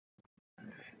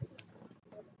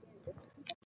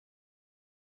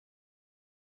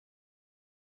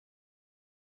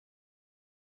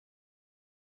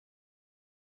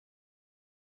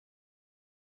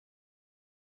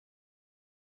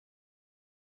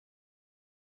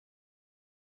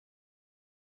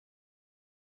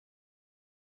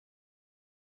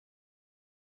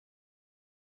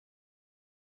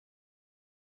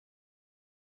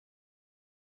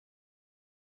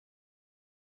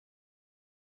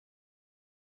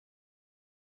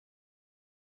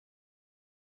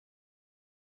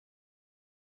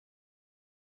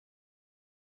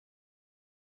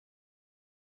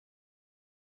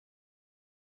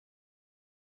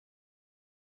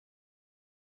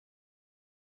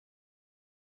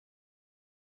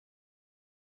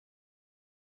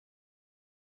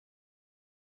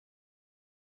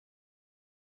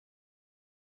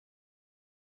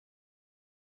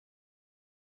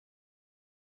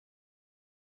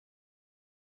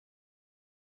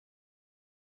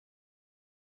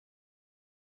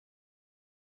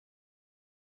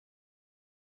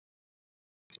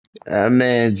That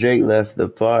man Drake left the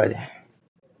party.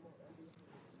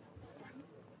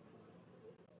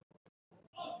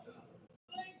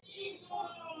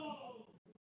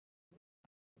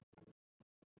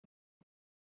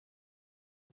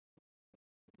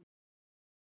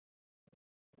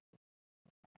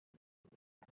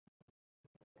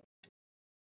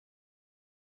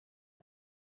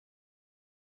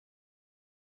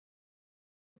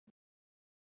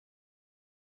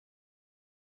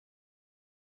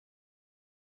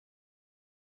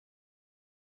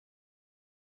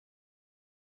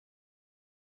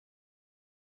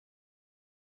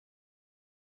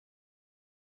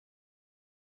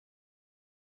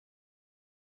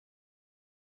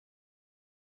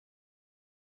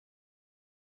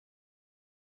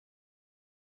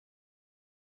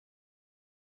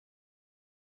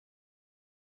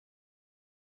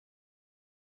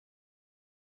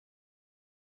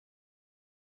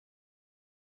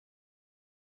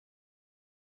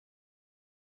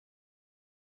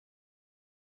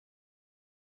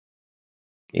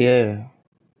 Yeah,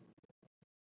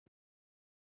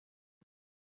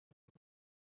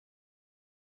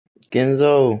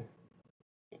 Genzo.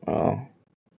 Oh,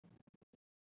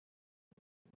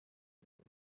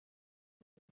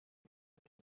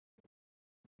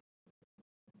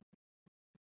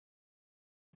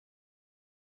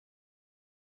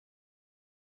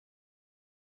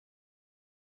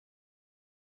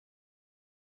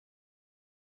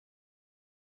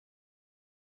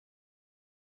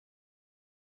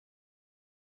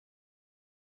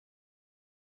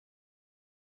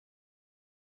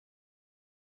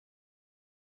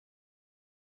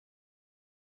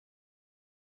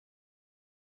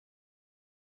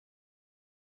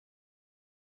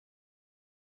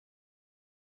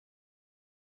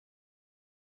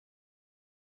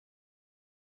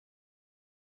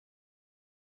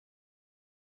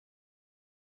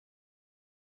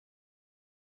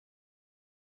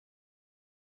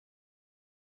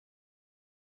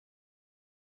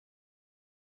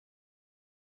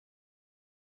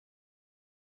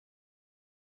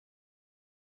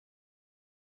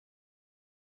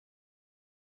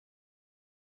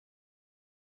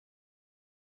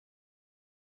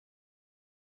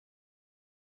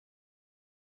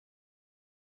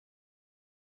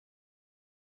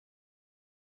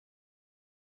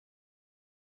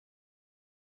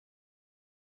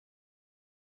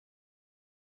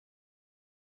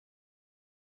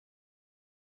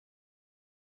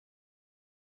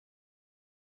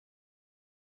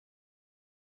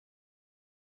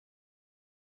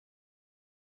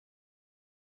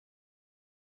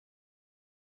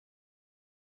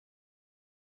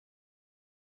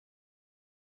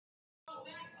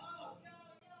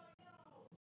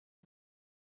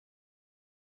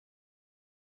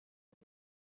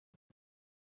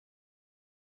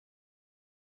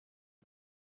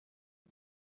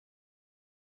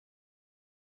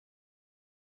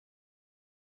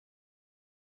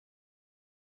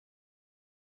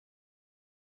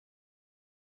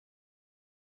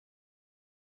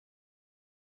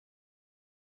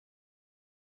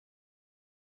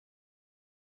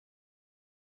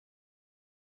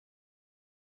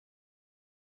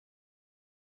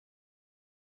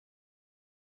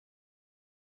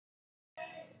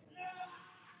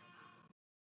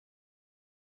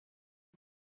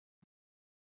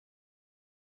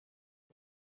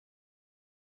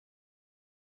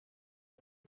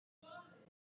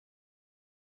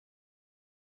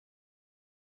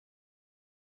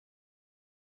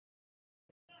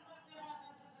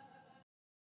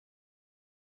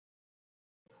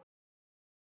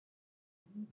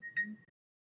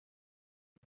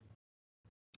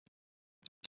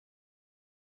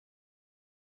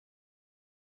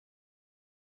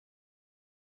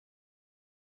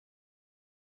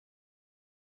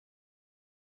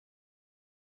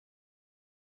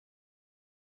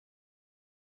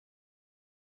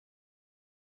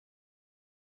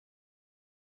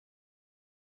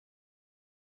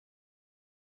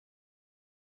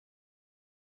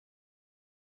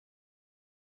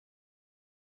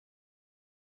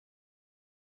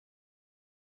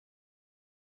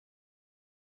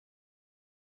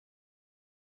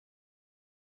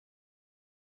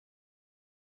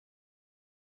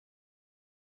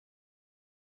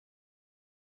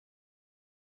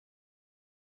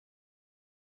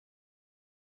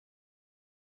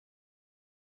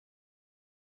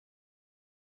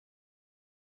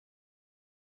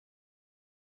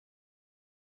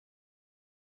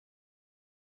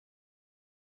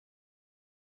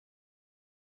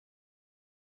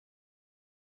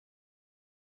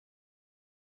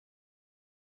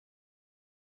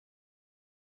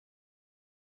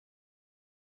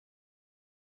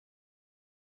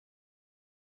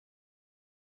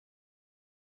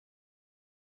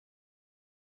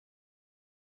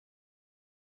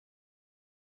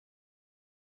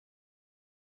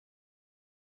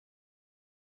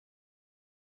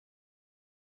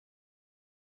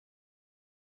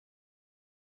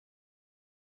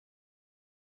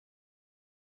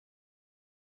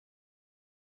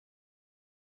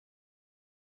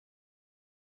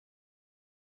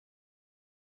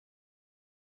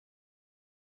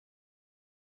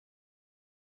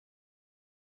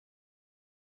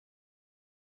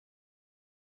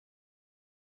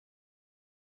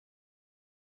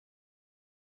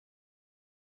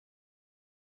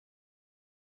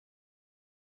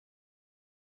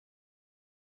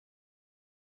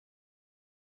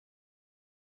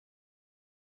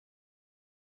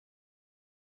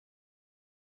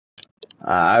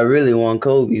 I really want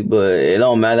Kobe, but it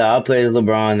don't matter. I'll play as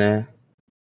LeBron now.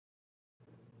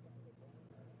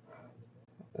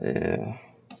 Yeah.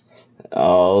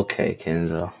 Oh, okay,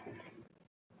 Kenzo.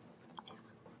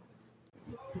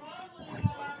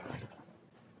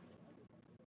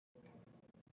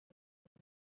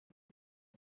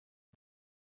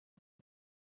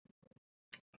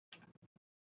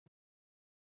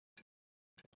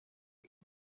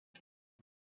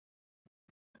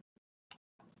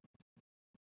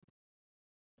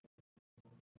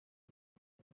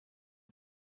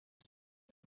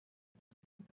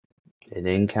 It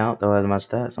didn't count though as my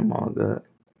stats. I'm all good.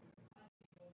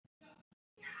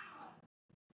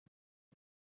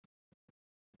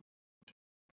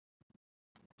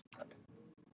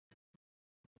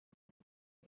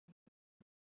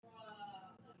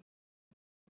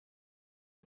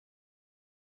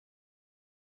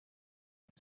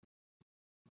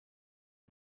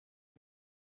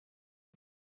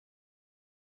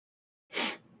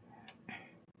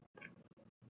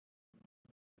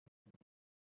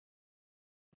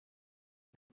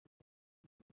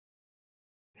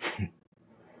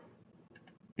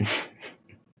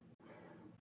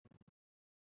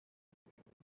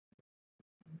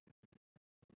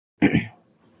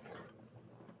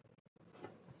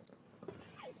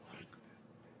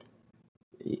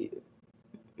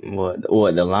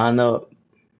 What the lineup?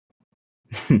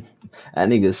 That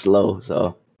nigga's slow,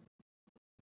 so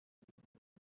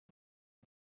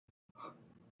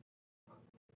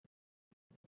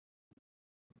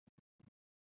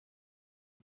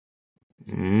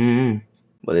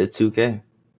but it's 2K.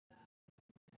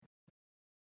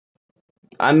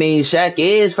 I mean, Shaq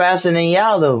is faster than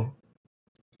y'all though.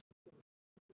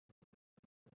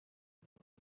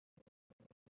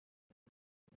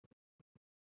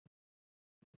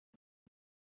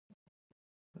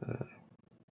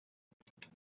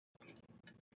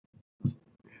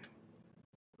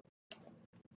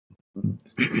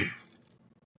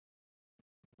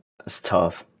 That's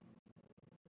tough.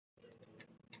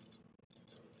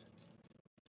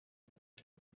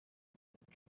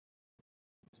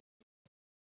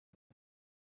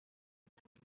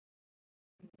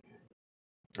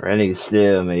 That nigga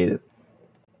still made it.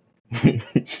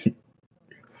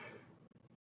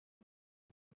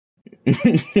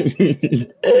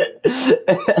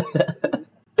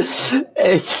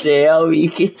 Hey, Shelby,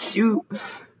 get you.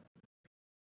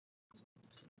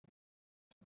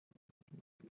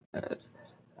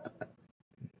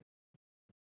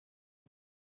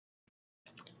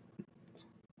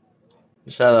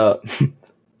 Shut up.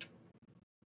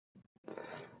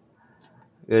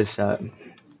 Good shot.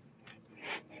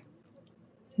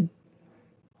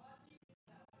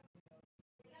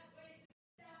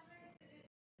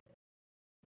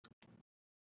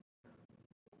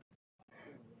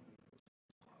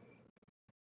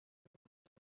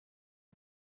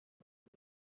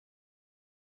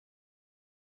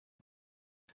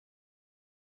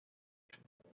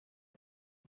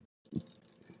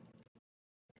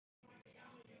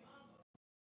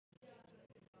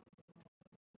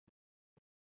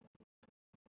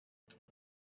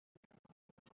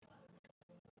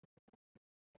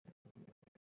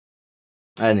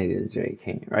 That nigga Drake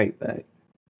came right back.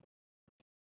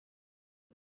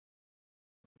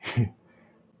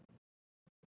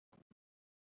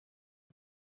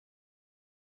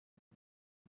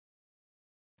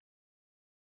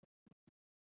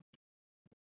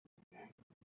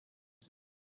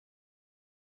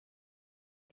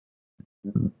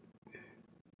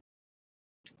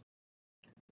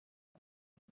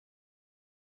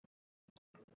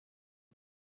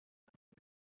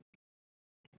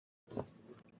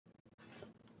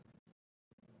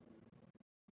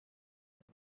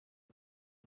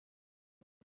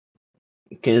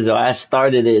 Kenzo, I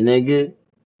started it, nigga.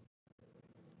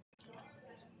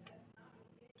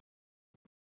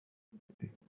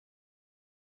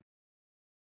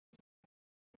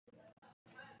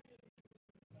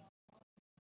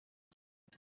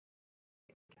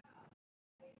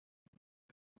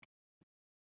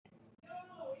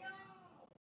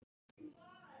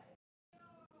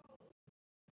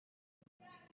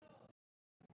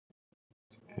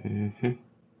 hmm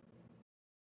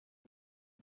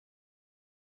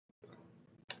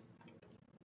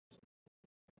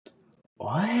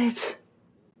What?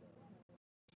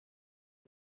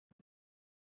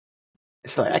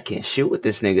 It's like I can't shoot with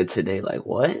this nigga today. Like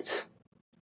what?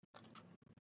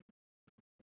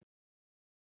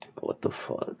 What the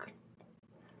fuck?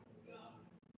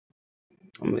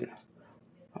 I'm gonna,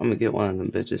 I'm gonna get one of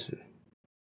them bitches.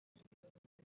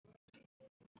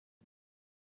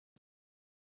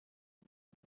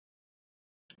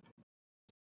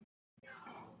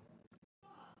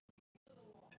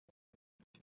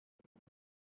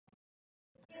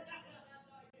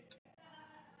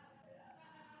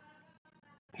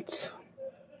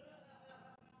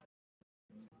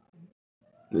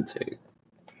 Good take.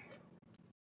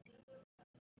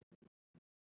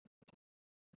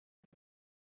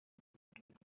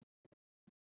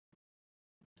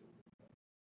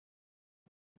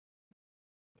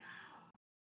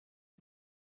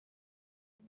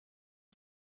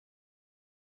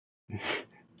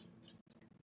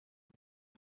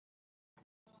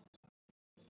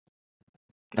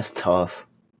 That's tough.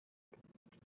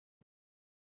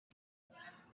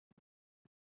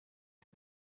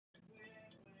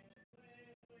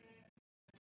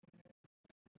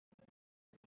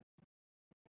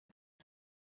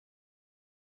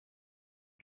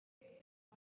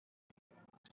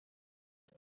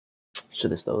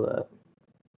 Should have stole that.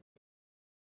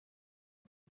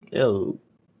 Yo,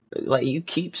 like you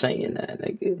keep saying that,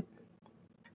 nigga.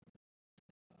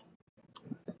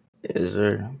 Is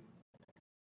there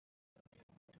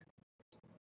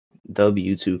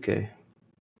W2K?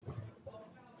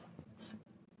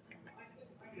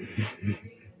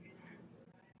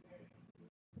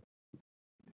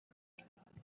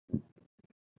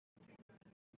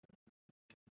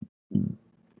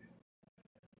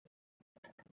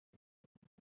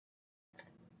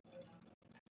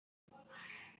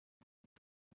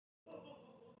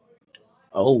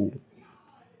 Oh,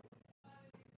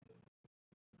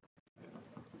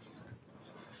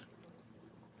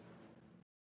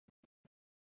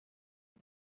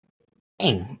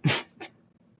 dang,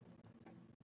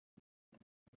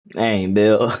 dang,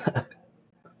 Bill.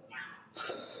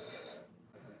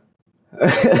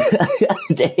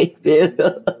 Dang,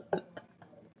 Bill.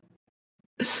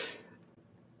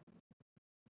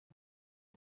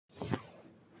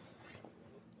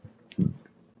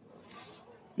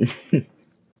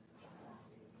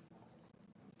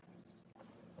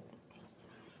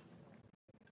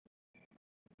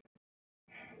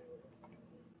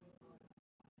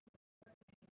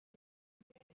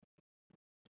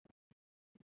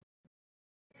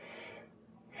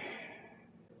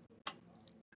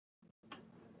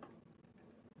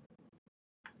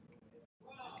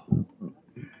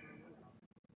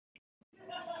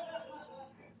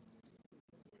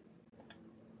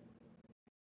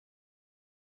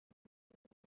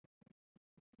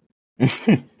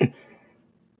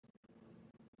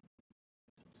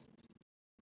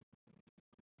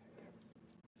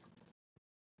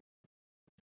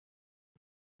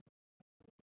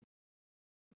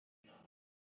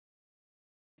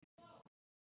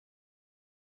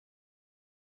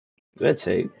 Good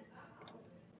take.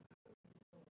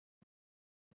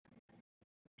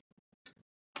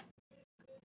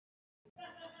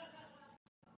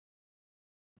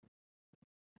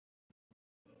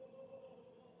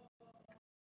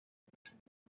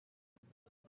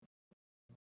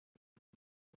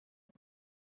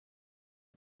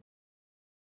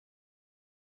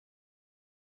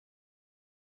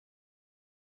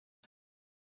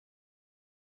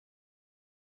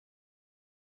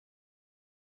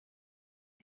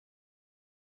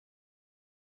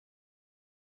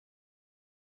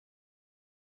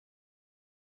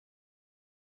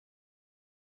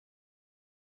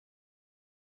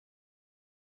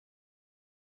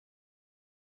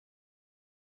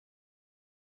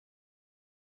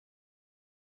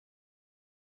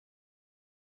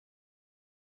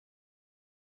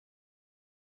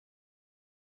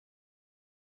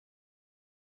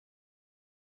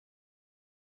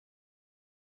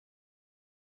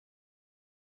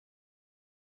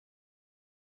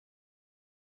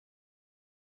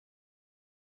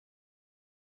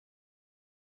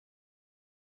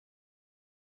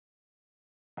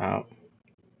 Out.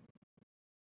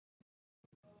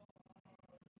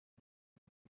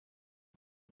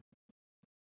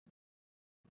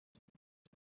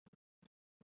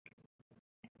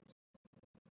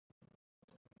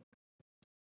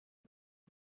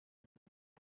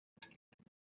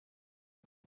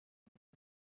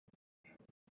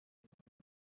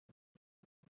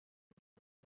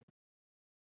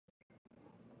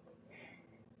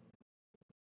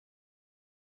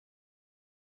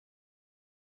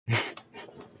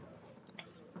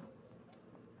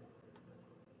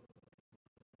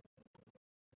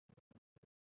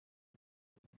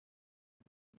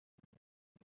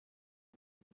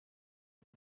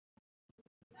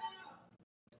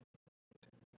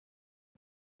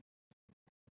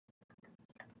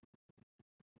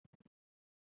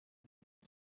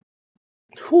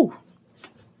 Whew.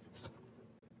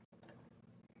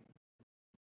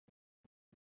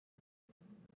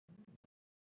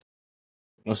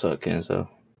 What's up, Kenzo?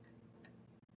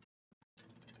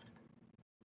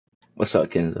 What's up,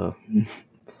 Kenzo?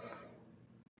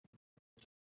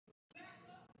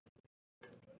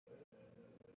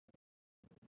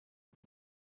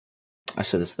 I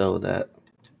should have stole that.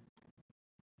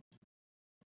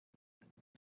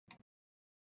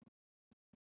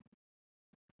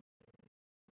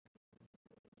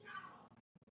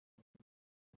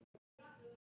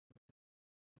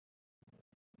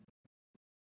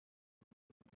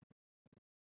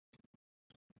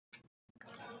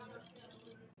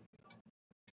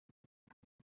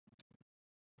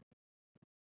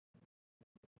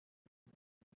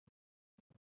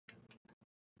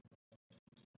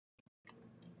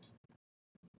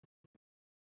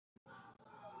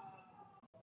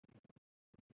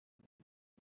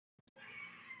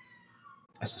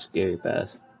 That's a scary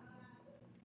pass.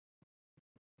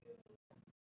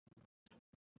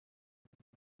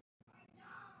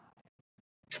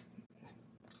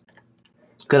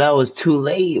 Cause I was too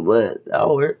late, but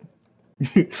that'll work.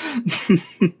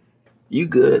 You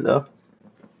good though.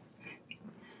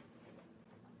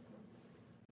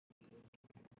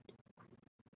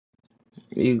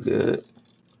 You good.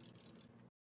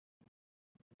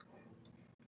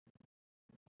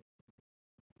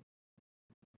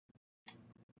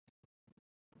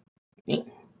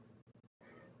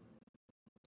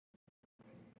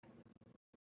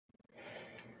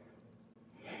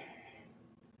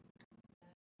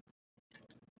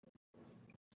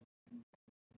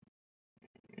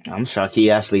 I'm shocked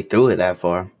he actually threw it that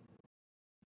far.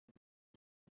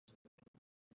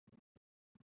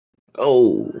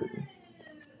 Oh,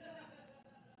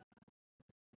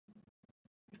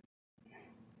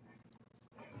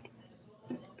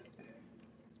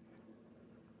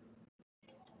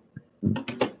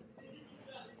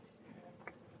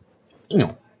 you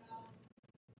know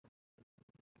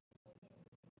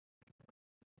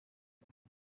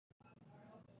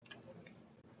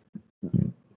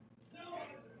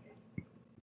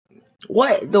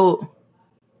what though?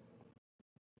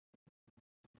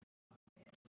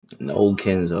 No,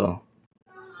 Kenzo.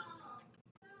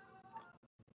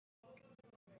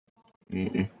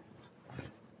 Mm-mm.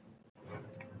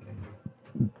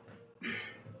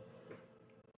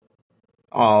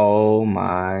 Oh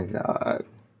my god.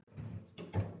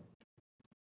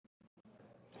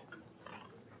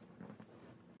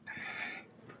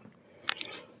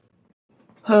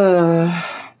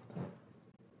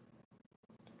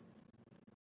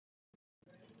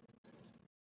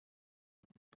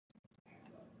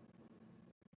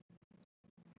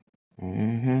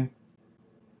 hmm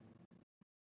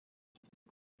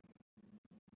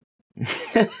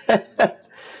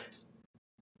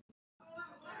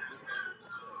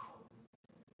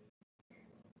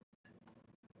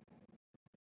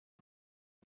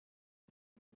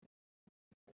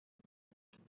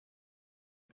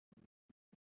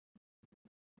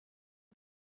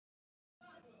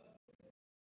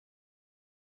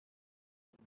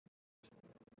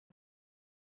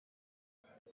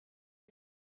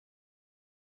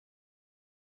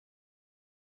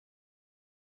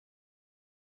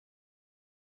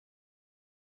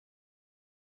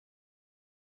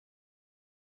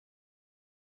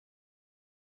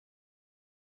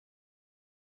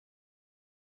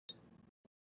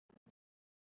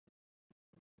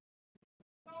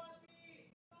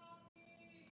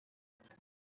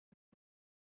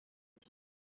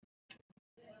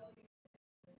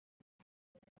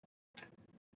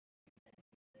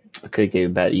I could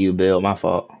give it back to you, Bill. My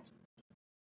fault.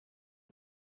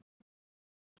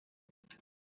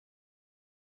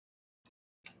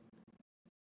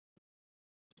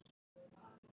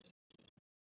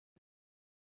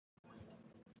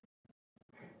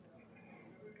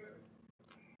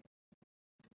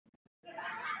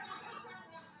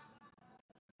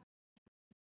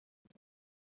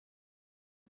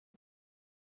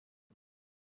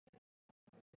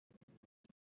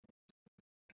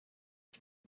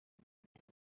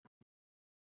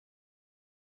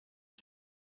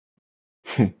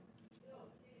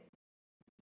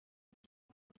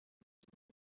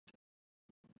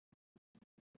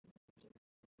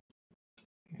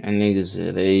 And niggas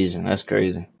said they Asian. That's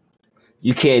crazy.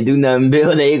 You can't do nothing,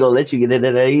 Bill. They ain't gonna let you get it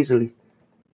that easily.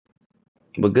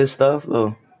 But good stuff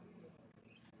though.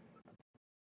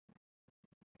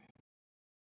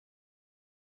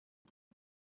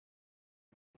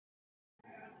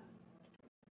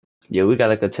 Yeah, we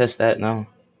gotta contest that now.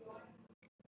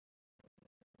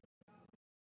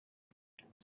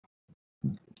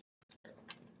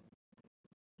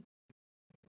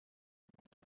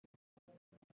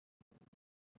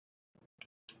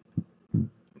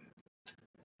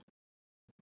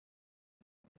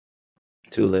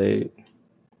 Too late.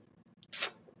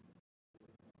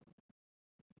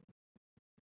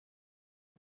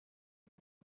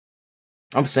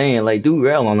 I'm saying, like, do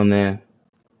rail on them, man.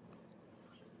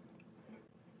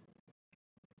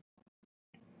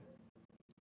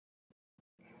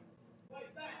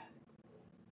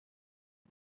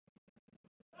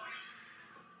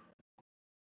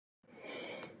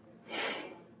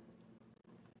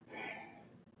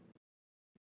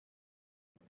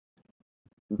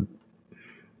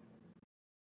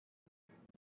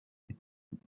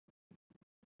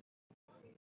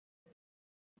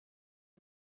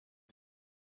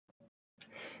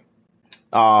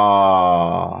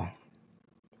 Oh,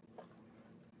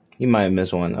 he might have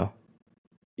missed one though.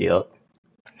 Yep.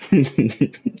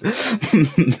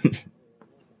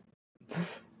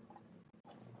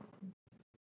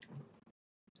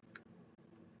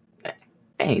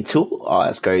 Ain't two? Oh,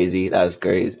 that's crazy. That's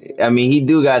crazy. I mean, he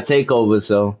do got takeover,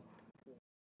 so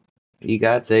he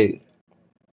got take.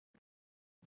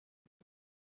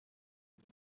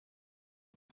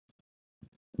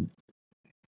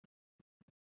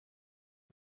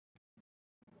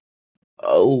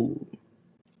 Oh,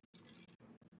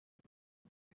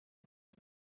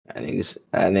 that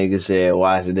nigga said,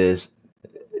 "Watch this."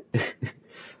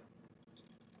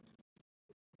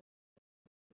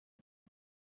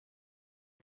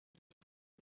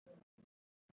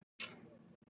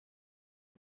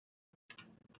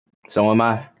 So am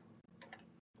I.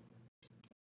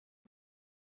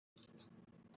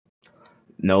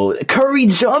 No, Curry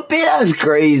jumping. That's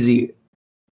crazy.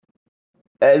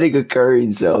 That nigga Curry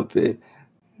jumping.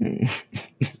 That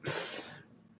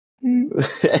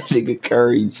nigga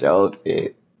Curry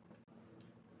jumping.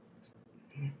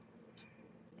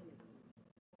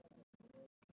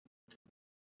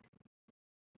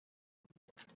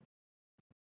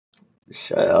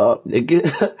 Shut up,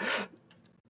 nigga.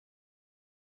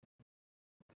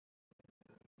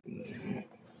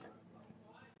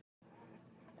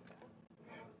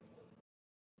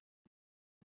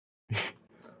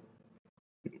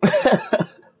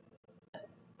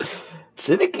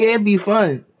 Shit, it can be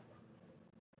fun.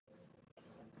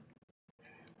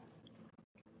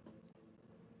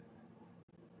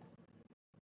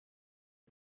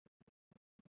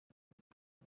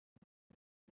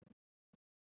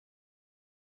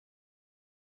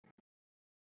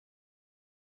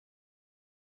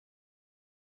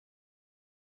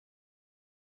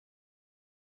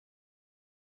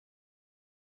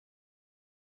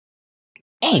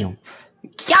 Damn.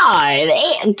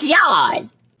 God.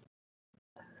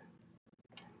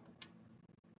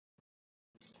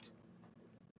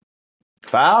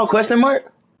 Foul? Question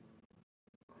mark?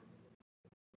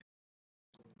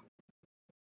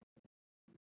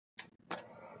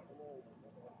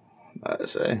 I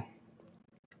say.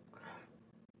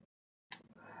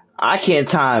 I can't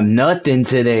time nothing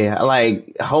today.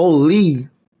 Like, holy.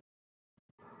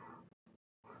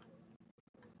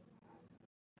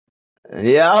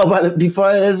 Yeah, I was about to be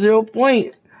part of that 0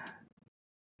 point.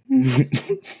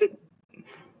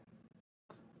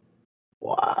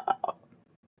 Wow.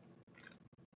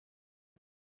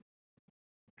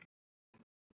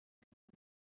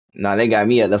 Nah, they got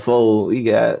me at the 4. We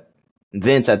got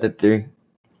Vince at the 3.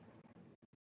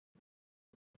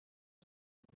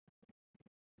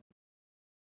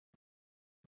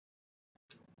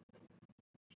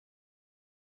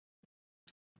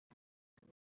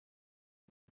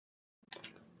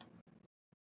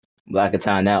 Black could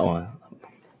time that one.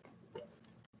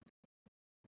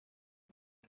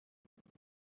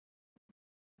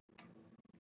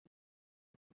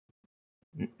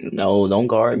 No, don't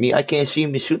guard me. I can't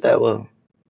shoot that well.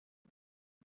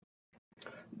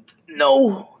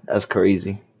 No. That's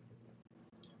crazy.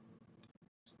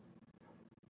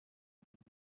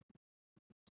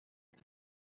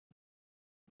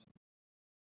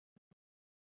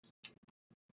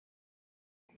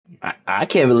 I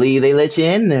can't believe they let you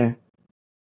in there.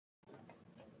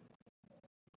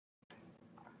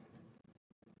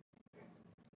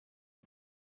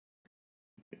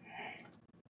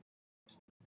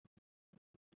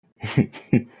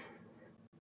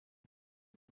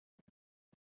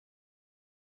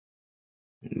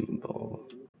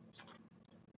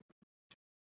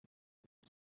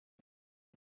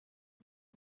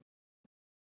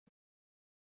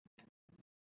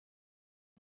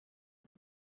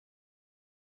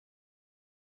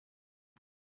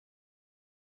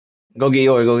 Go get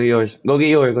yours. Go get yours. Go get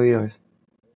yours. Go get yours.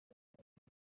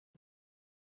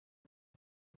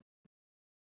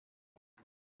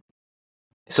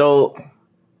 So,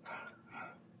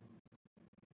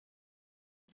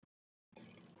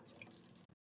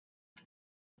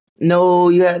 no,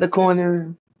 you had the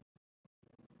corner.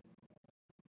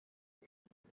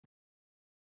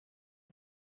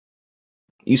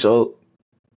 You so.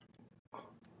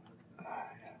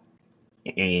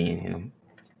 Damn.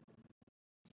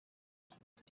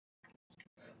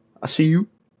 I see you.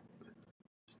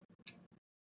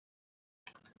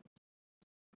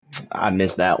 I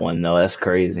missed that one though. That's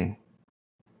crazy.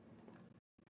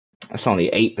 That's only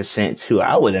 8% too.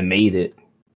 I would have made it.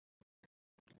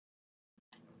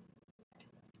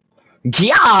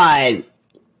 God.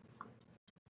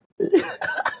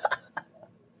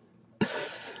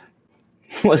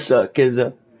 What's up,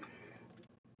 Kizza?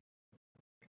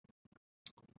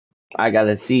 I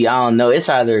gotta see. I don't know. It's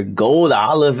either gold or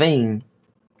olivine.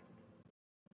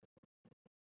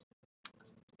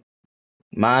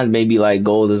 Mine's maybe like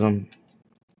gold or something.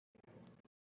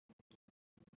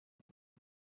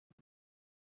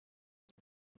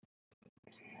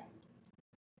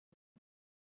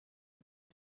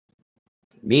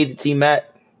 Me the T Mac.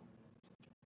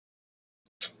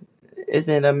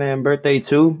 Isn't that man birthday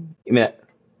too? You mean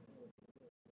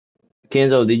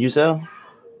Kenzo? Did you sell?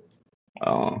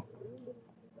 Oh,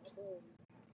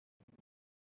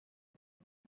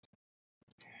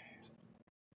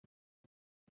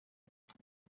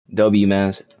 W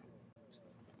man.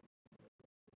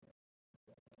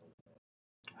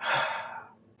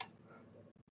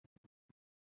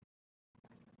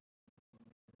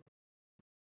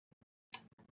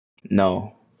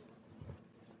 No.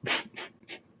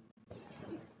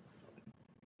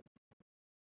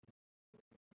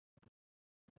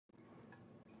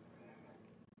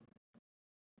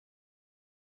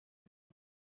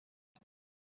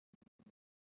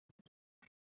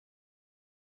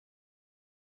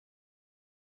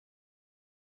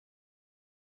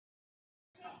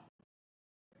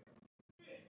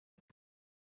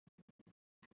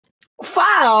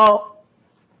 Foul.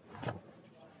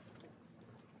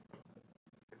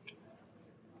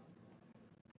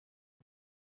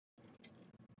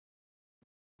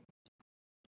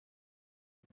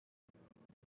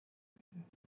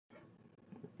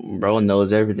 Bro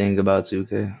knows everything about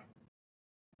 2K.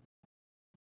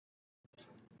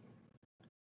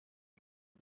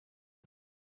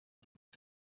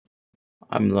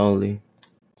 I'm lonely.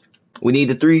 We need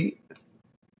the three.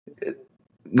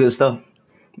 Good stuff.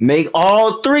 Make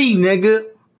all three, nigga.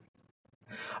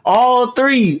 All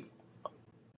three.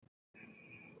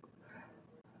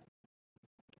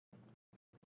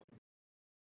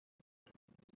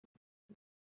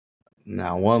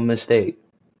 Now one mistake.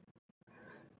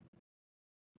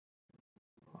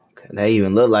 Okay, they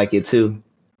even look like it too.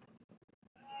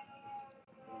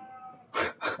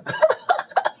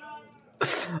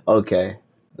 Okay.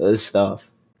 Good stuff.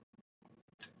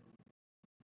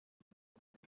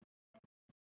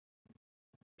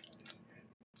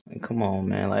 Come on,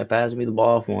 man. Like, pass me the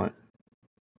ball for one.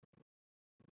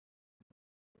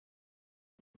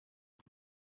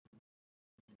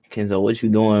 Kenzo, what you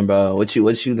doing, bro? What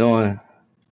you doing?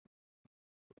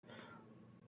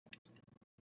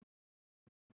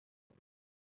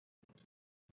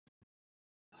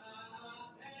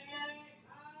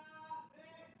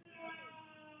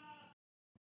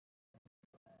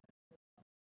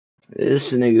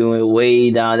 This nigga went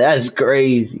way down. That's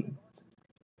crazy.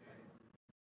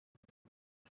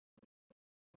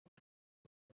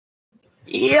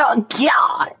 Yeah,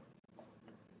 God.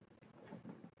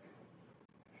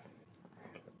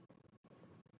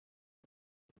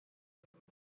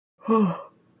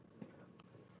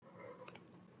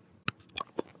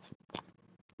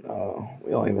 No,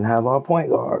 we don't even have our point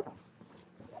guard.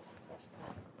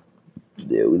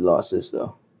 Yeah, we lost this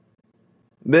though.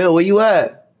 Bill, where you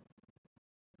at?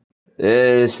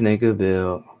 This nigga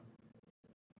Bill.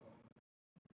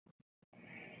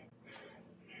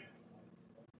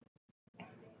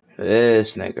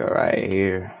 This nigga right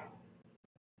here.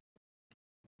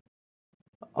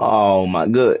 Oh my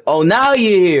good. Oh, now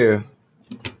you're here.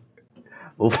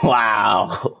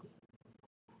 Wow.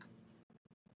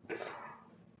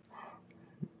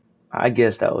 I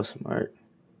guess that was smart.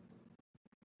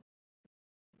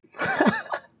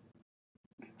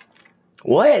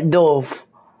 What, Dolph?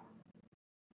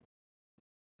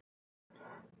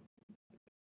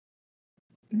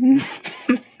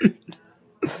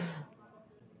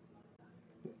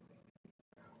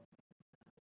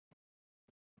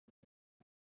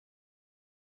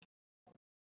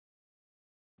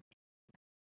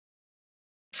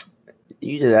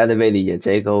 You just activated your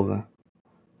takeover.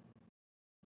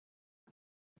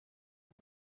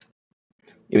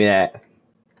 Give me that.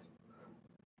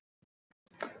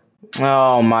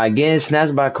 Oh my, getting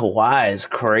snatched by Kawhi is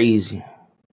crazy.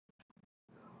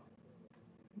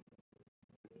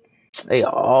 They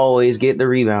always get the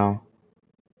rebound.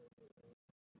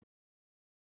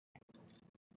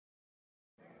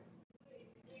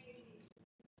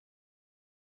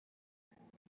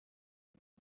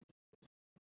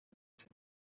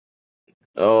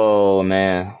 Oh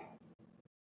man.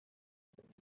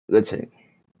 Good take.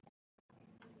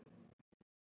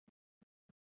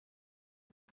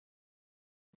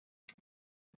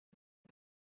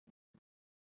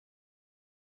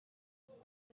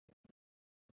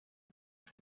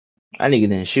 That nigga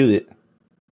didn't shoot it.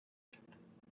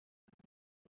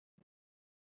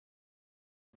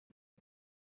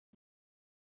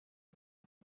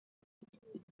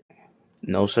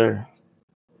 No, sir.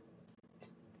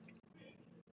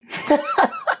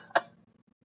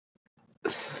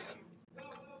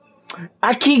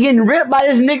 I keep getting ripped by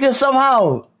this nigga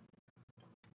somehow.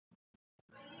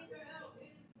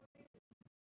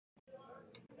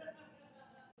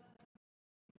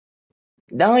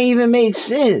 That don't even make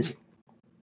sense.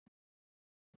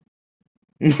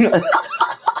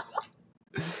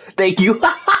 Thank you.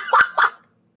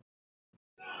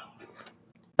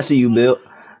 I see you, Bill.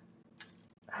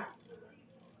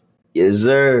 Yes,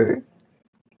 sir.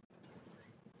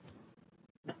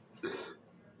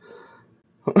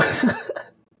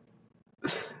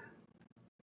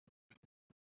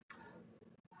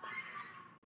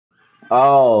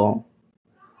 Oh.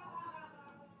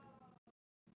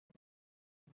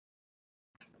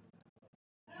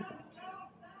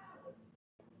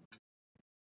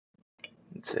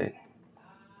 Let's see.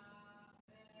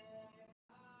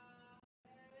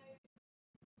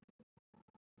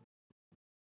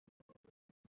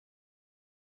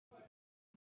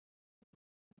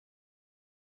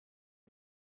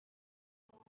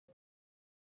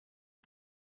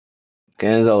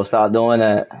 Kenzo, stop doing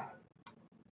that.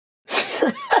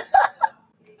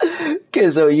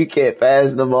 Kenzo, you can't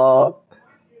pass the ball.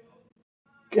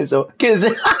 Kenzo.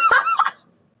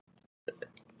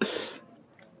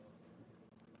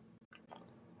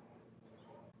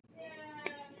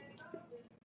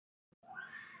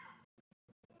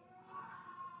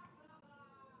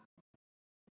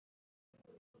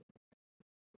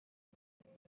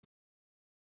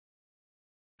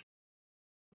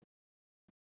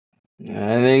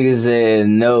 That nigga said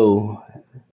no.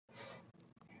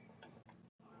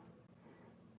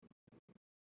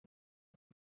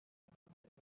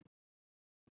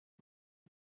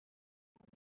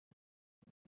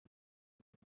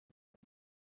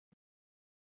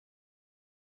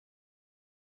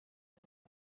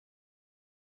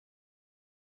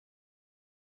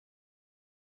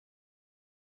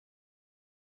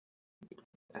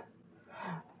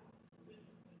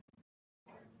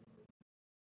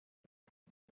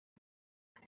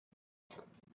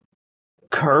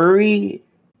 Curry?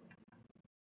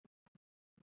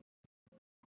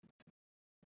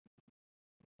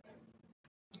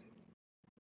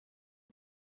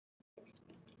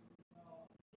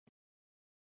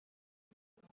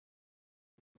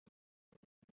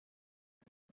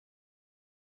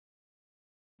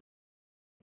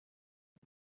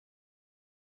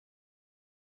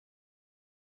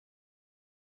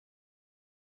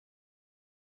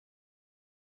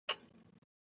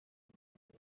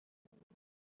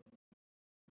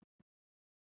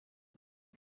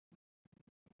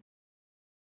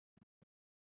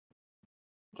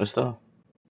 What's up?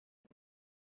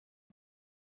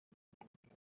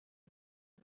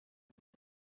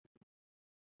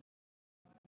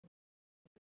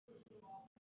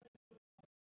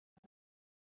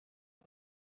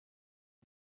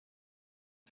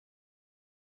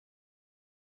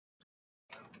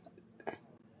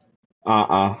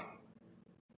 Uh-uh.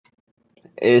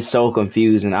 It's so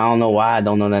confusing. I don't know why I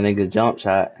don't know that nigga jump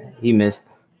shot. He missed.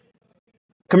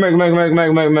 Come here, come here, come here, come here,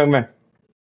 come here, come here, come here.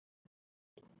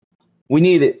 We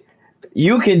need it.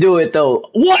 You can do it though.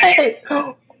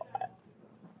 What?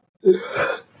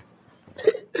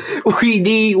 We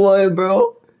need one,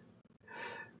 bro.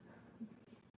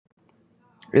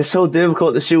 It's so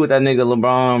difficult to shoot with that nigga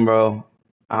LeBron, bro.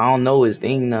 I don't know his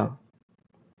thing now.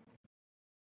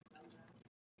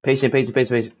 Patient, patient,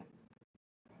 patient, patient.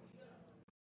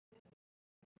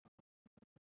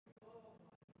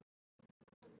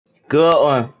 Good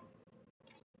one.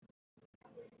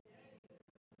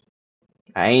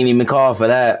 I ain't even called for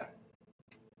that.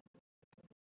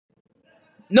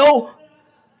 No.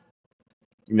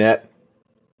 Yeah.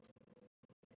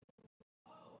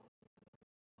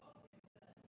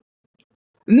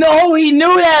 No, he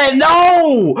knew that.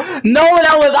 No. No,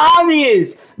 that was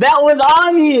obvious. That was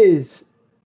obvious.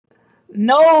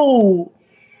 No.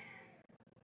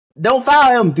 Don't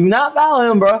foul him. Do not foul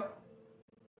him, bro.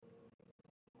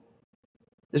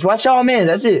 Just watch y'all, man.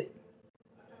 That's it.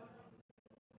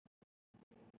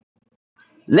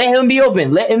 Let him be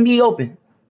open. Let him be open.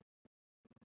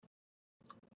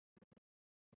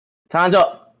 Time's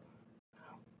up.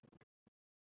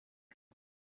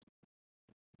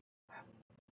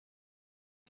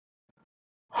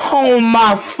 Oh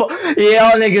my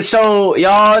y'all niggas so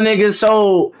y'all niggas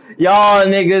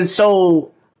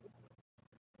so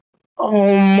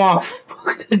oh my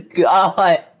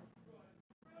god.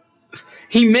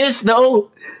 He missed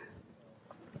though.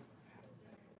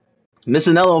 Miss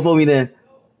another one for me then.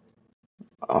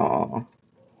 Oh,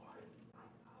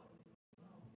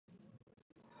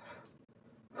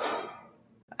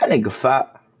 I think a five.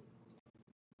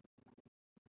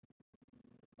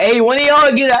 Hey, one of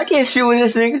y'all get it. I can't shoot with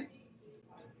this nigga.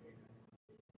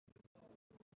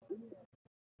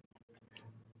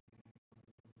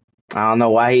 I don't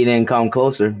know why he didn't come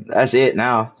closer. That's it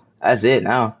now. That's it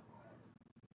now.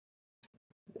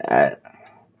 I,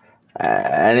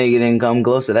 I think he didn't come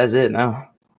closer. That's it now.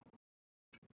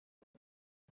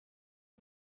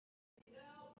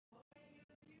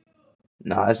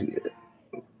 No, that's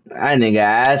I think I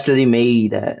actually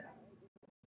made that.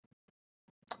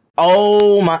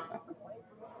 Oh my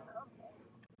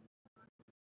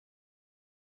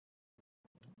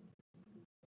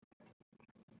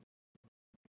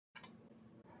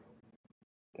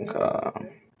god.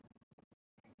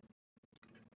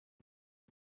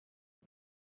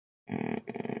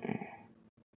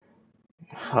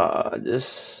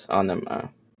 Just on the mind.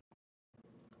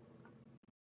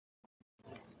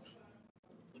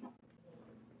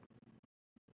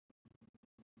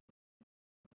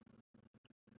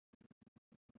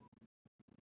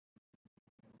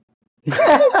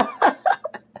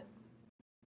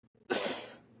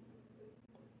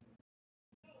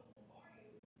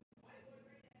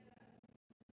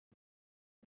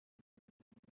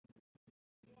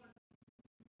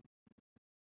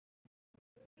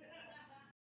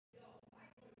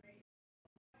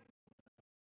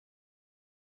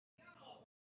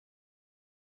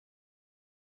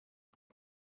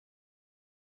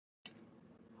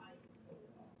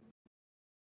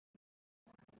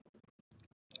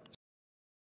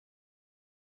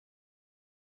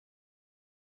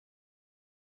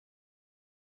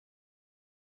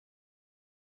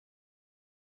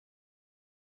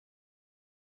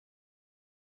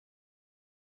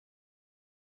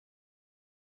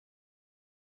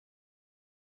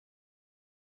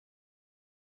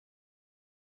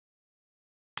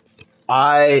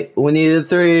 Alright, we need a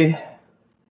three.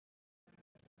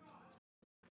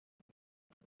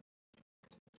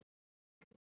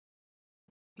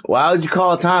 Why would you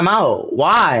call a timeout?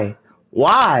 Why?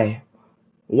 Why?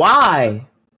 Why?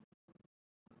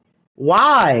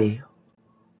 Why?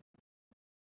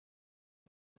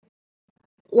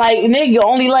 Like nigga,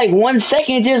 only like 1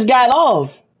 second just got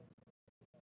off.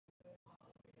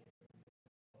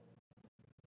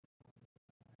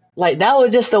 Like that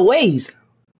was just a waste.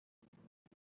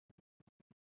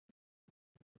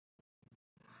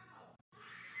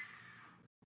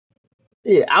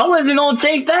 Yeah, I wasn't gonna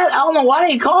take that. I don't know why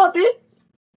they called it.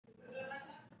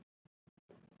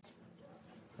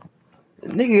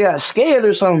 Nigga got scared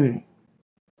or something.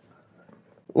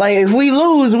 Like if we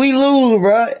lose,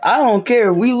 bro. I don't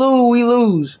care. If we lose, we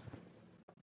lose.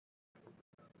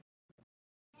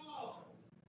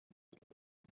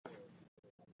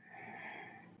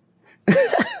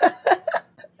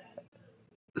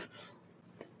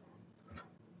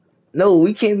 No,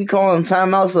 we can't be calling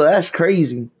timeout, so that's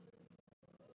crazy.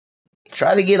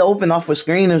 Try to get open off a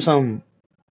screen or something.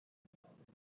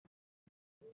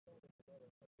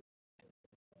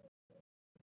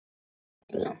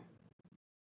 Yeah.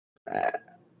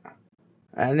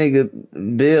 That nigga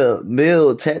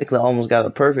Bill technically almost got a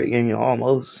perfect game,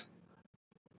 almost.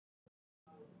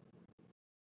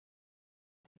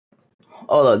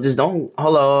 Hold up, just don't.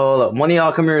 Hold up. One of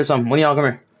y'all come here or something. One of y'all come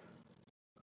here.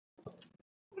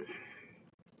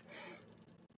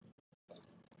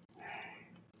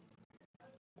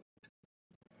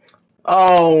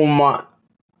 Oh my.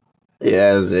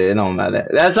 Yeah, that's it. It don't matter.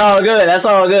 That's all good. That's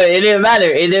all good. It didn't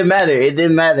matter. It didn't matter. It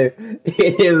didn't matter.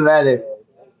 It didn't matter.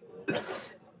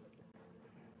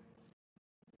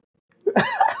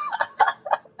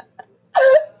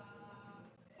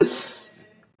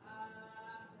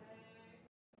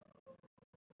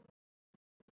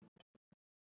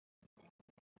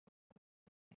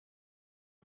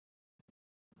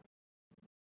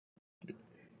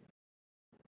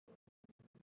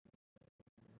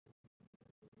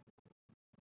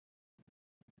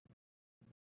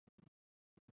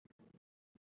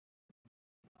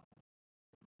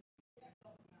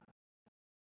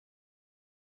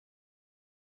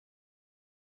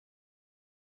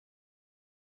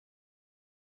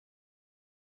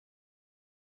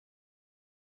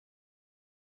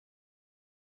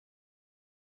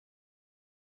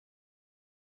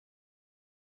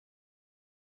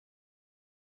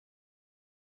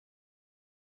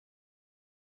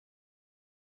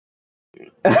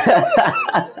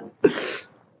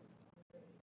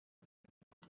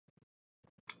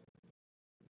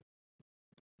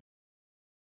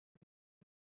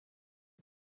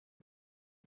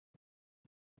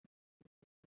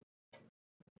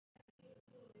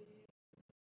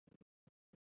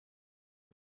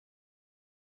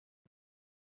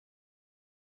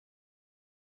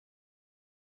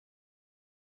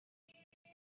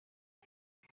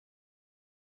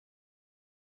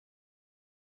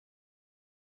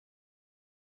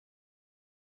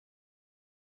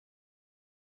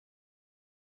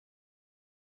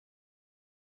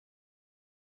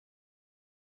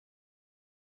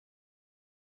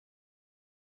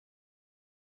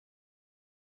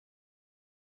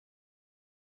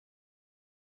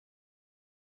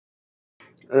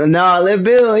 Nah, let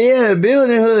Bill, yeah, Bill in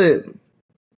the hood.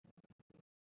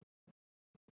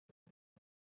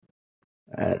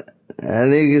 That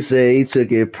nigga said he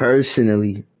took it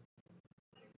personally.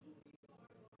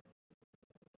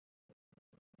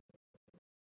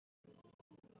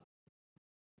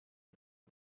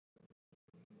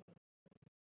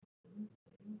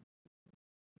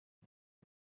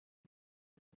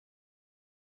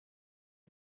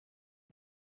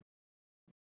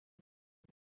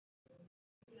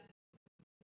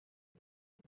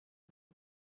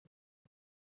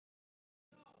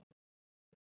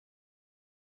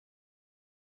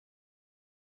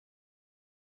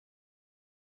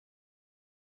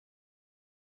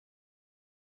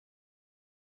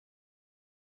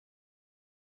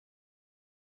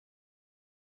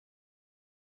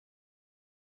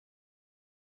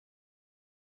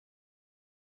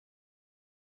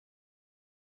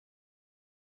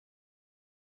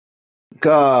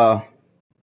 Uh,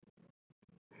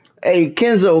 hey,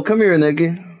 Kenzo, come here,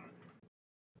 nigga.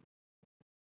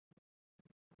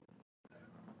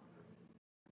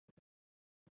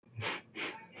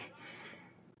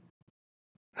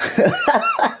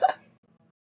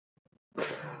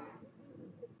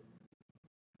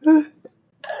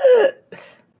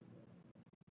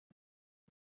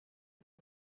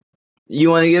 You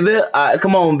want to get Bill?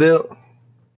 Come on, Bill.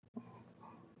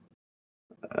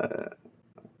 Uh,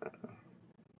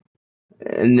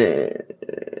 and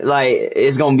like,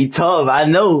 it's gonna be tough. I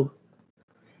know.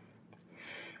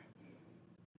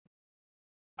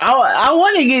 I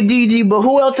want to get DG, but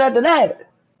who else after that?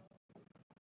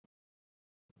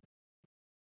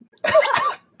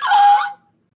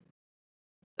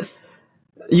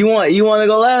 You want to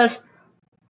go last?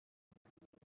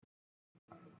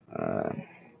 Uh,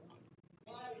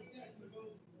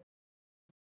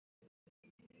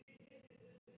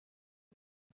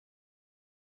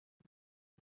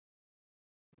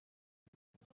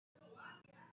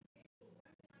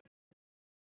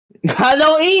 I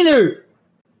don't either.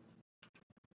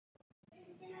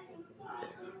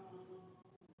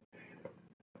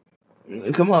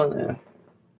 Come on now.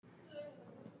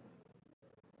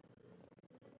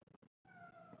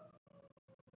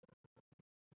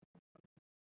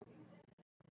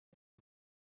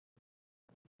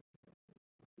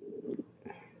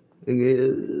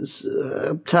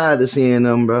 I'm tired of seeing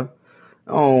them, bro.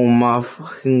 Oh my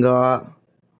fucking god.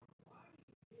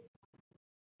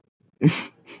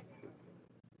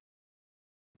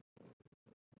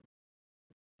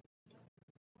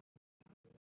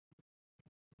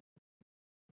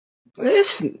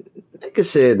 This nigga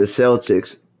said the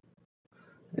Celtics,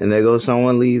 and there goes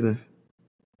someone leaving.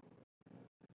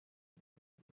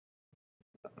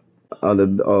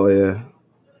 Oh yeah,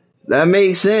 that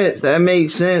makes sense. That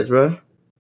makes sense, bro.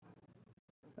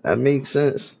 That makes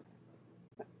sense.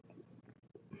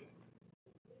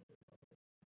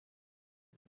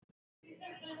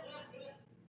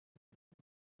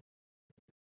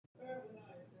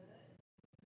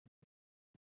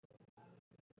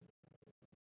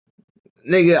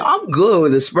 Nigga, I'm good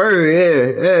with the Spurs.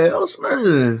 Yeah, yeah, I'm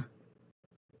Spurs.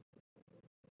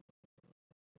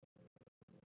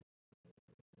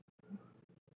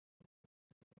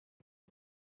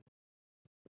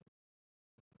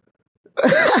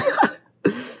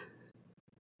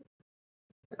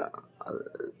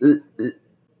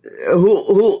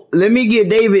 Who? Let me get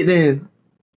David then.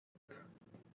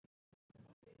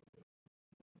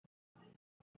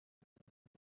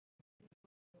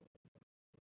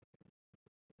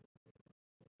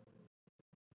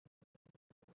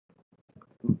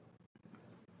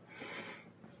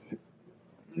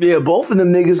 Yeah, both of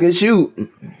them niggas can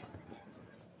shoot.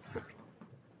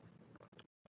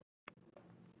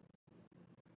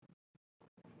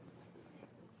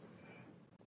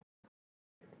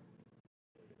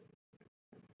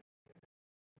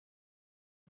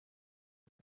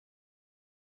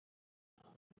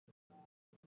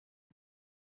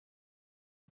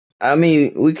 I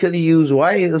mean, we could have used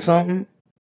White or something.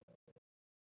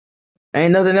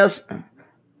 Ain't nothing else.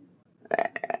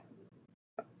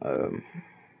 Um,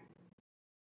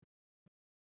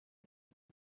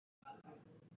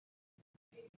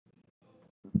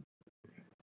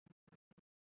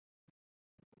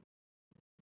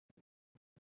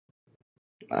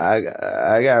 I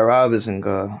got Robinson,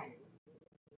 girl.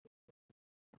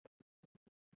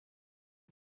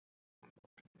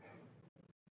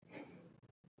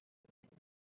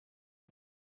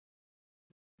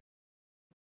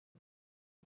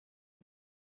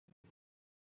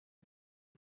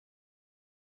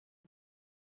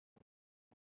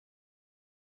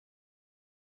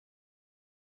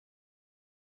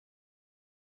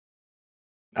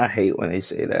 I hate when they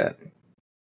say that.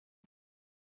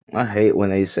 I hate when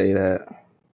they say that.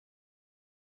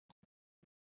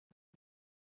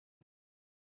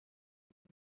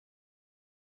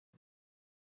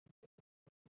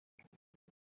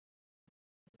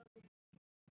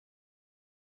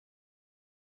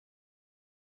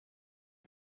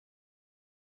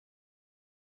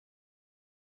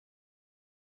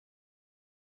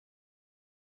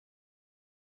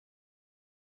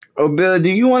 Oh, Bill, do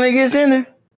you want to get center?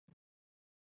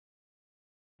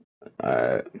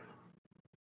 Alright.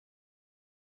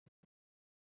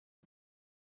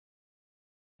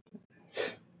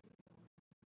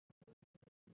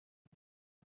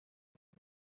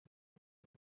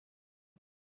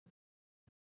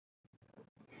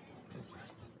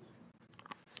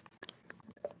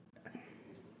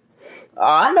 Oh,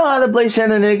 I know how to play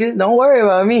center, nigga. Don't worry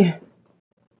about me.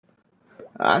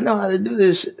 I know how to do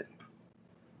this shit.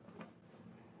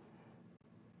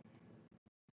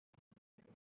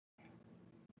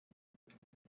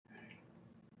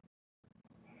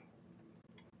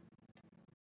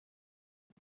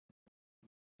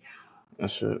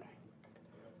 That's it.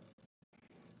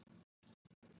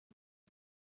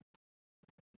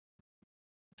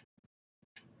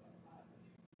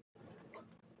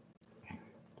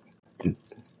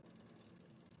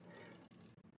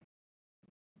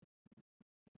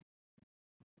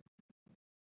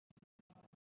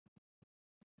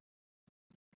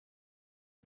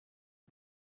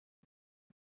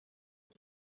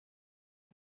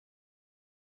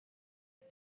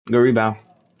 Good rebound.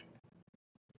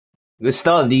 Good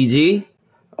stuff, DG.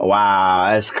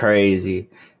 Wow, that's crazy.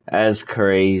 That's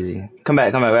crazy. Come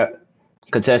back, come back.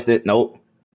 Contested. Nope.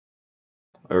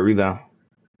 A rebound.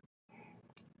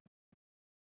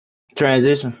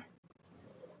 Transition.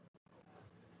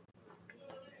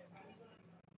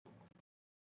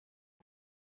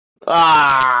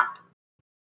 Ah.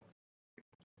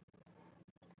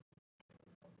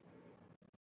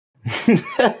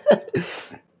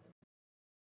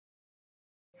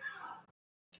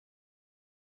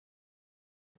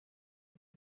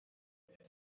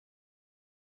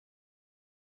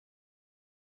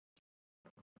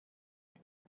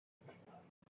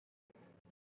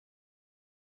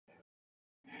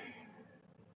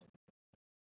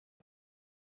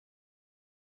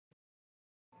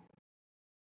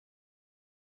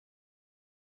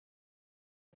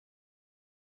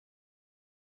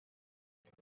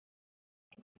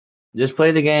 Just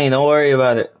play the game. Don't worry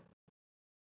about it.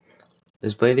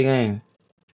 Just play the game.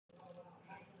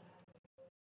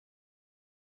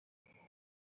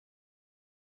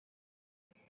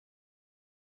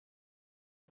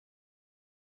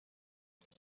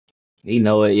 He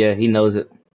know it. Yeah, he knows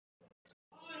it.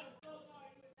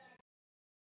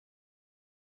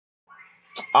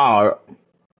 Oh,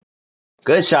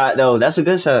 good shot though. That's a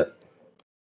good shot.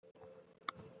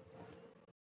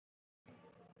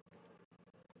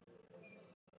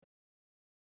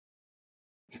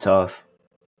 Tough.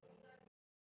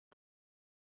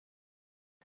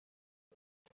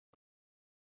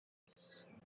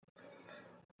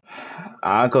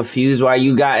 I'm confused why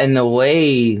you got in the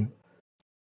way.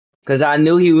 Cause I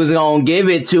knew he was gonna give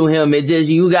it to him. It just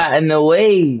you got in the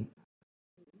way.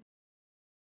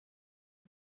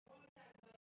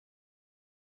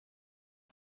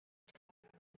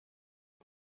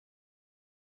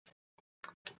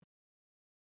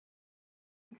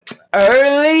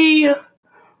 Early.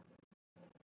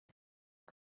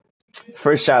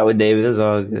 First shot with David. That's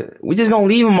all good. We just gonna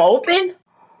leave him open?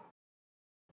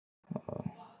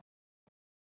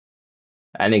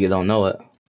 That nigga don't know it.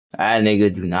 That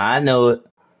nigga do not know it.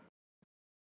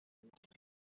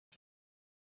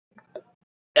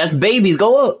 That's babies.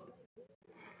 Go up.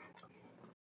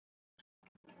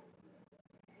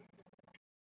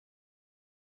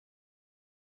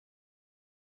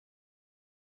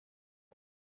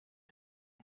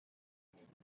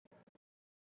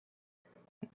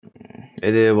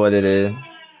 It is what it is.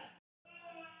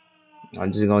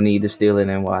 I'm just gonna need to steal it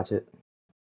and watch it.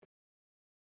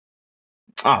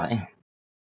 Oh, damn.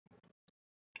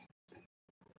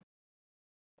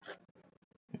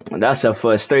 That's a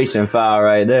frustration foul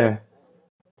right there.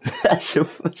 That's a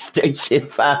frustration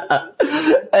foul.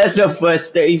 That's a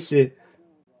frustration.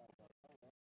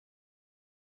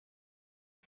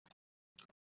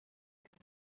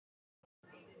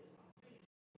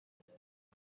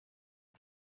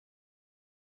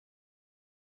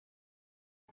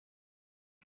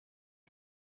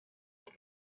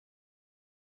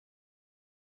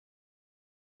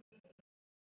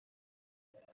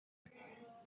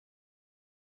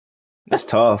 That's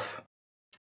tough.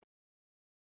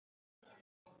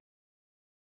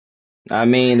 I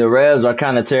mean, the Revs are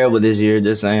kind of terrible this year.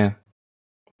 Just saying.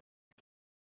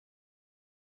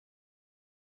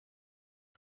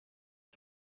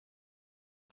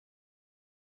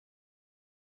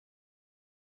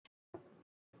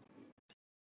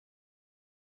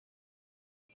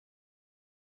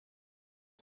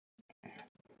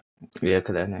 Yeah,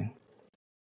 cause that name.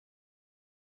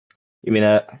 You mean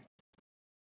that?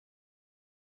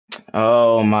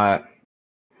 Oh my!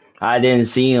 I didn't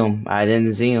see him. I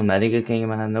didn't see him. That nigga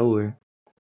came out of nowhere.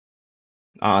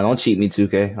 Don't cheat me,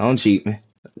 2K. Don't cheat me.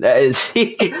 That is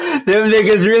them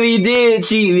niggas really did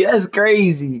cheat me. That's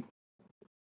crazy.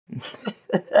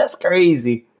 That's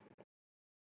crazy.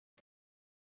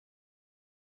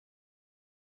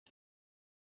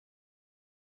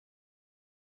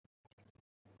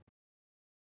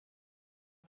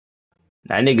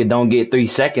 That nigga don't get 3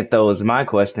 second though is my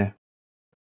question.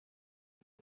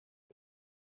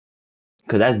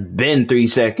 Cause that's been 3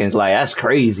 seconds. Like that's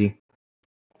crazy.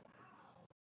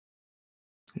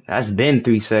 That's been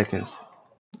 3 seconds.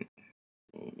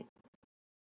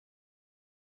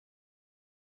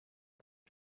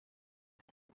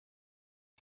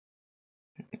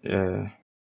 Yeah.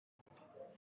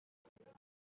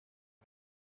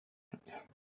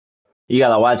 You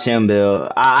gotta watch him,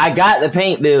 Bill. I got the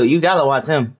paint, Bill. You gotta watch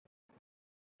him.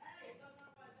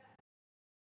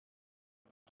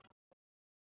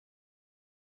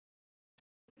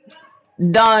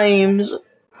 Dimes.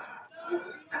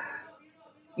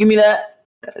 Give me that.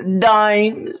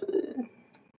 Dimes.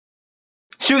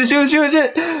 Shoot it, shoot it, shoot it,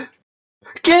 shoot it.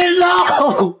 Get it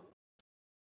low.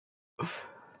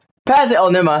 Pass it. Oh,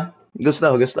 never mind. Good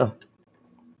stuff, good stuff.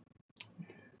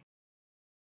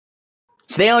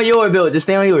 Stay on yours, Bill. Just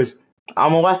stay on yours.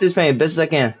 I'm gonna watch this paint best as I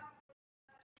can.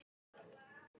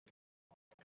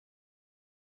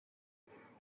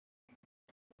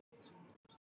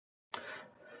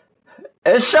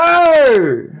 Yes,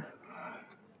 sir.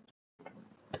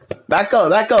 Back up,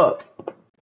 back up.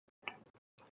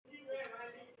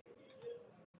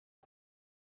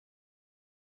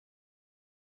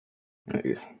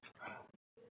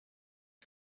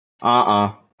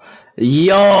 Uh-uh.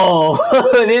 Yo,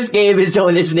 this game is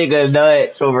showing this nigga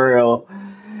nuts for real.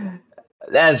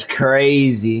 That's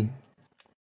crazy.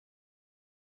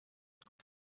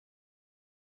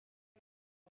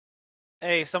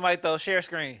 Hey, somebody throw share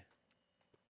screen.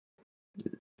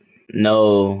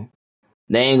 No,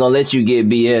 they ain't gonna let you get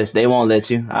BS. They won't let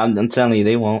you. I'm telling you,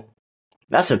 they won't.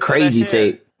 That's a Throw that crazy share.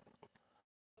 tape.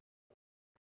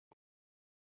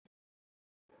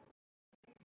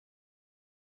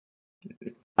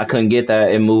 I couldn't get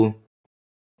that. It moved.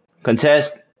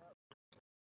 Contest.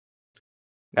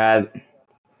 God,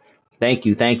 thank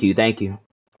you, thank you, thank you.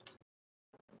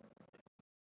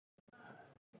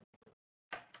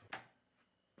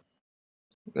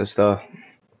 Good stuff.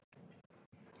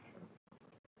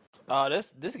 Oh,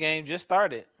 this game just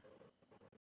started.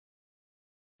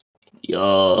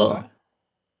 Yo,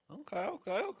 Okay.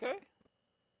 Okay.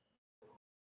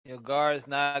 Your guard is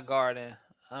not guarding.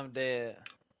 I'm dead.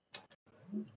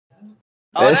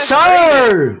 Oh, yes, that's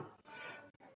rated. sir.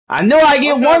 I knew I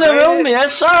get What's one up, of them. rated?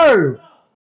 Yes, sir.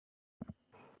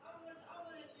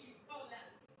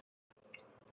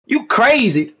 You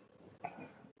crazy.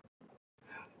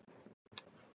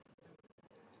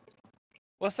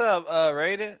 What's up,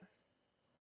 rated?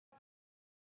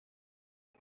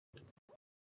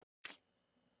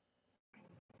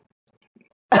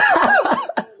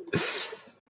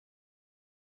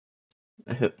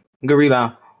 Good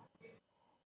rebound.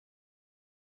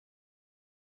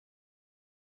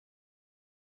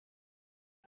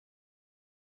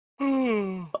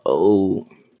 Oh,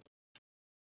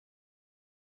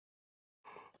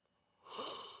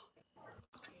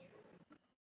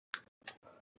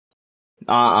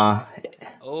 uh-uh.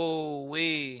 Oh,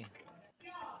 we.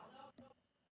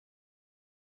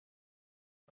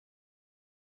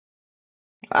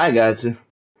 I got you.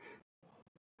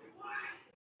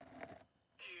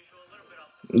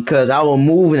 Because I was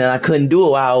moving and I couldn't do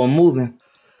it while I was moving.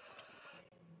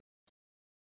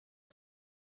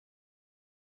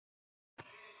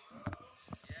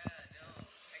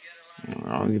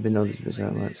 I don't even know this bitch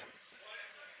that much.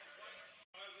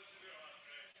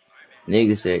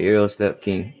 Nigga said Earl Step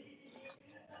King.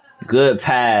 Good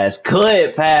pass.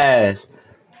 Good pass.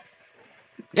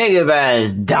 Nigga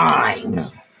pass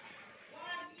dimes.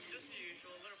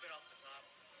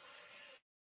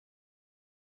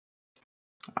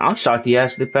 I'm shocked he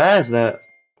actually passed that.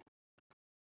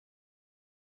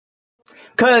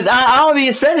 Cause I don't be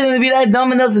expecting him to be that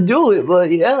dumb enough to do it,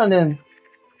 but yeah, then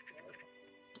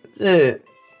that's it.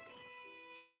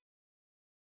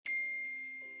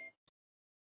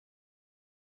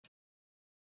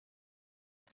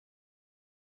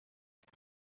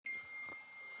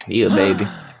 He a baby.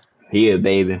 He a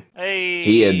baby.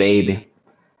 He a baby.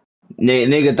 Hey,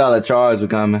 Nigga thought the charge was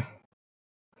coming.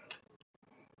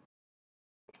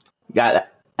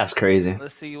 That's crazy.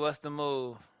 let's see what's the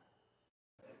move.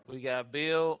 We got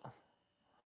Bill.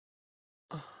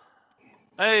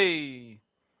 Hey,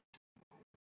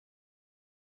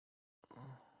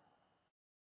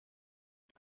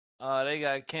 they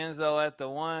got Kenzo at the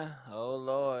one. Oh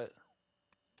Lord,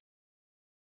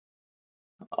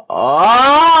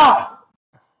 Oh!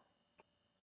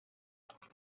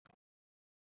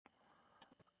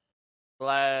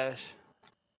 Splash.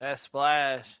 That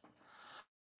Splash.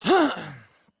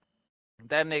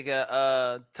 That nigga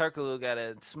Turkaloo got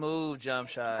a smooth jump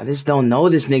I shot. just don't know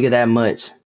this nigga that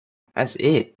much. That's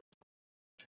it.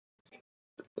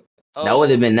 That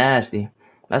would have Oh, been nasty.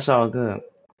 That's all good.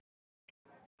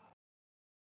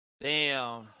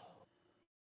 damn.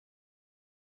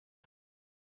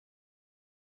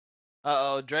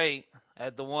 Drake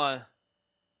at the one.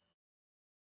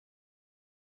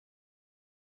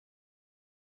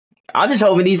 I'm just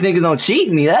hoping these niggas don't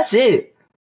cheat me. That's it.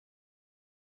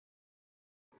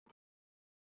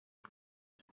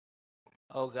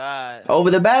 Oh God.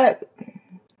 Over the back.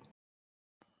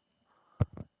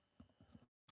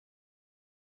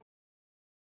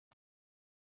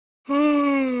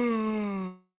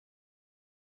 Hang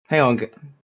on.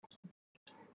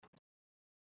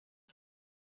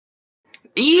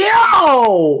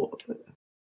 Yo!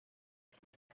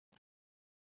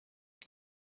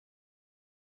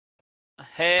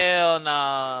 Hell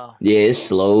nah. Yeah, it's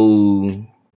slow.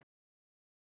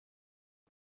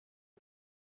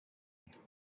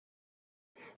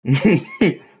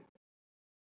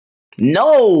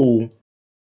 No!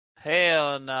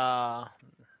 Hell nah.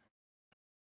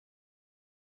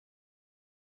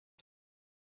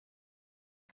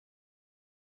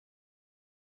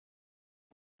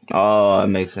 Oh, it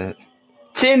makes sense.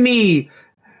 Timmy!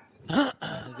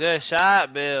 Good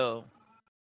shot, Bill.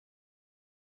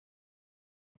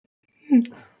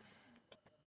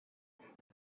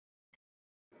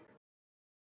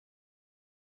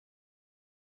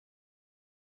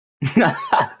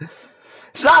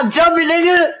 Stop jumping,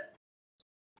 nigga!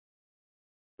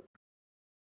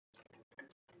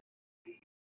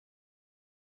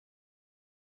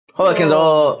 Hold on, Kenzo.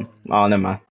 Whoa. Oh, never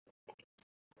mind.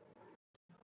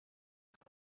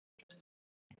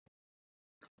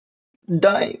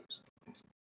 Dang.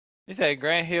 You said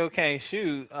Grant Hill can't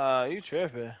shoot. You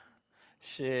tripping.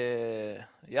 Shit.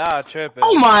 Y'all Oh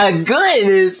tripping. my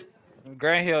goodness!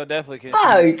 Grant Hill definitely can shoot.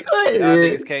 My Y'all goodness!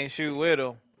 niggas can't shoot with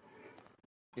him.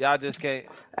 Y'all just can't.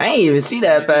 I ain't even see You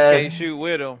that just pass. can't shoot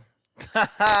with him.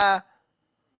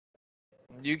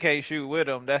 You can't shoot with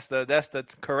him. That's the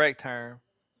correct term.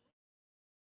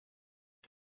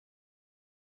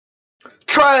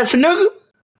 Trash, nigga!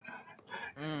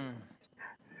 Mm.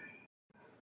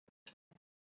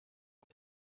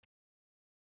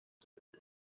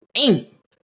 Ain't.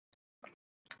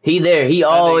 He there. He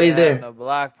That nigga always having there. a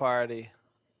block party.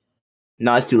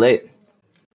 No, it's too late.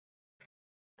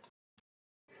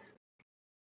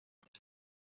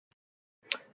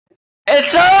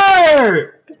 It's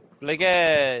her! Look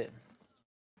at.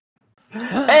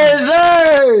 It's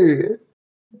her!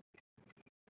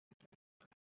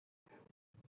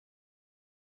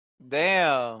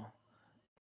 Damn.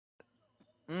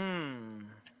 Mm.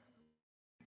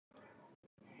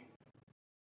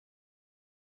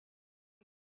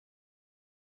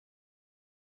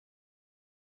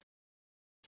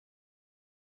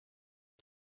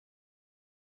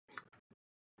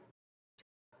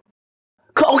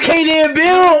 Okay then,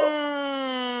 Bill!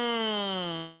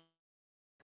 Mm.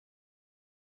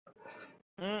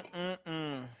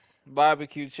 Mm-mm-mm.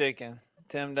 Barbecue chicken.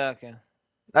 Tim Duncan.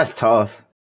 That's tough.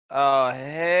 Oh,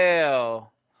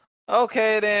 hell.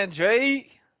 Okay, then,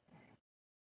 Drake.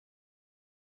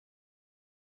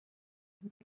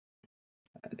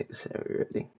 I think it's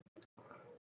ready.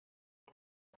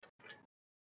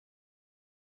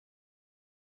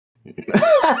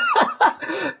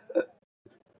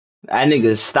 That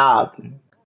nigga stopped.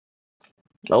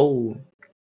 Oh.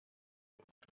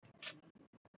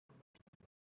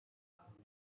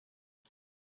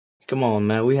 Come on,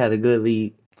 man. We had a good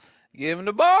lead. Give him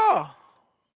the ball.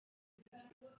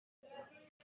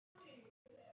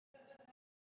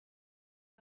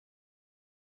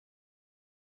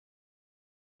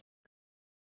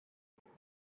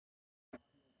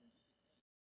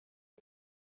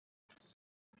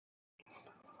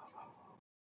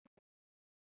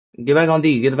 Get back on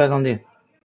D. Get back on D.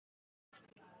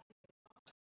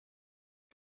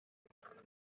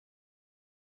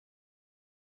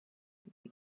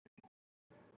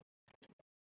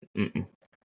 Mm-mm.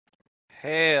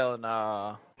 Hell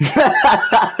no.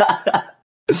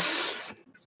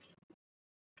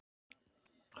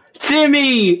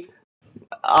 Timmy.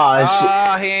 Oh shit.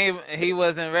 Ah, he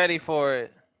wasn't ready for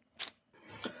it.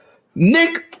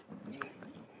 Nick.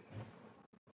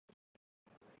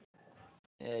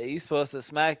 Yeah, you supposed to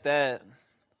smack that.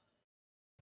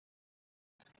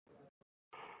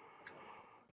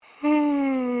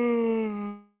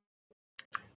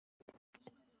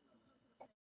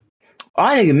 Oh,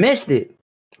 I nigga missed it.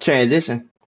 Transition.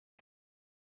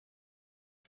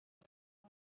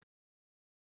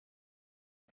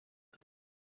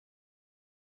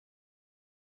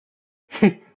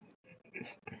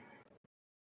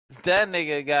 That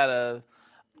nigga got a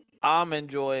almond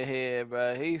joy head,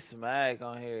 bro. He smack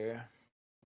on here.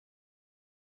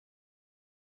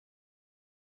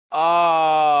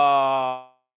 Oh,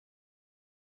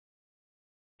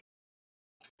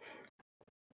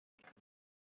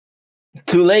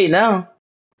 Too late now.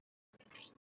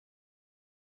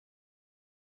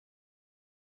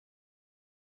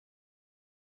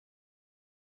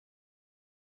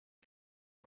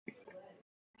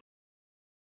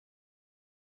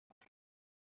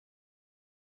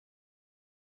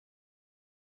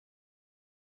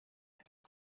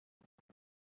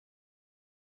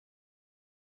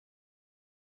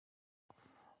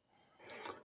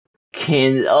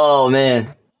 Oh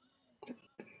man.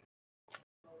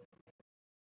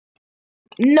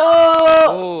 No.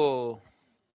 oh.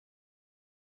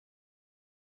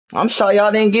 I'm sure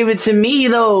y'all didn't give it to me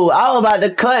though. I was about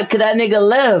to cut cause that nigga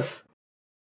left.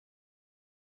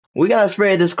 We gotta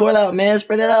spread the score out, man.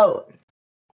 Spread it out.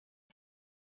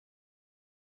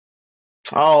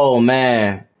 Oh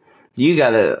man. You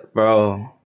gotta,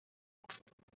 bro.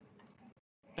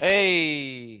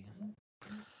 Hey.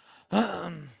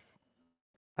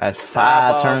 That's Tie 5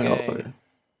 ball turnovers. game.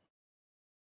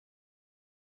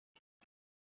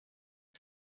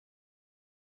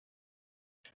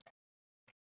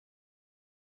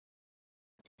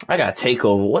 I got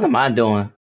takeover. What am I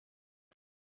doing?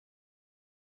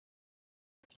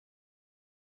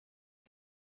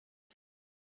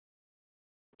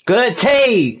 Good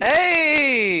take.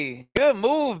 Hey, good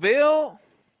move, Bill.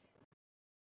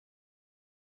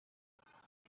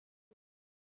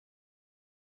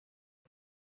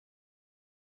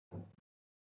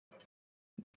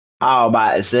 I was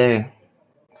about to say.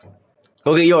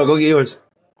 Go get yours. Go get yours.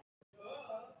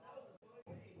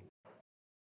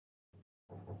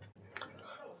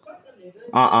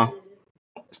 Uh-uh.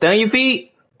 Stay on your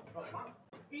feet.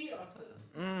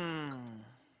 Mm.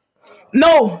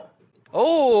 No.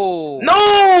 Oh.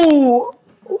 No.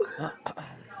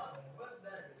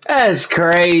 That's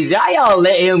crazy. How y'all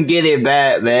let him get it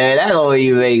back, man? That don't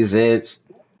even make sense.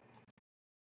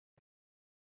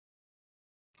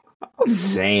 I'm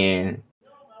saying.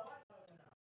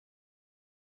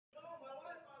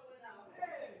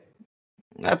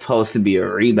 That's supposed to be a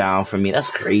rebound for me. That's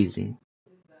crazy.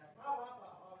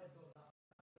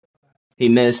 He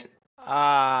missed.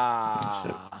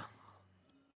 Ah.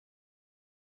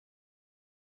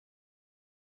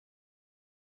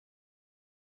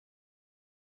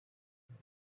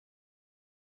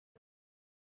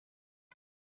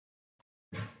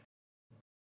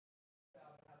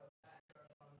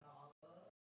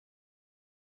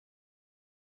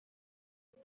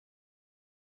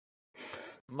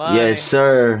 Yes, Money.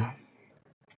 sir.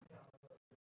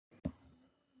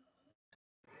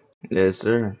 Yes,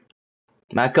 sir.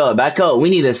 Back up. Back up. We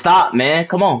need to stop, man.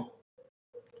 Come on.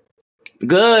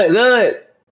 Good. Good.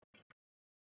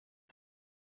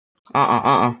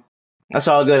 Uh-uh. That's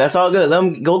all good. That's all good. Let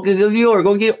him go get yours.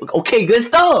 Go get. Okay, good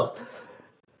stuff.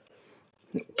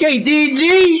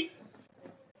 KDG.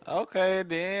 Okay,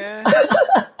 then.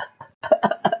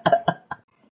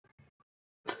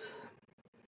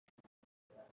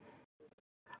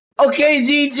 Okay,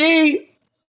 GG.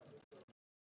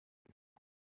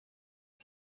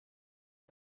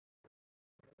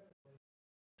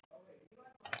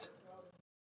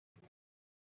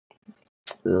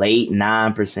 Late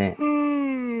 9%.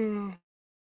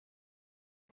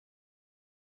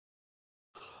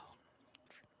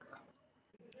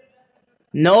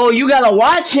 No, you gotta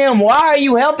watch him. Why are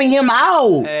you helping him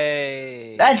out?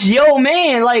 That's Hey. your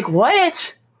man. Like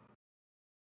what?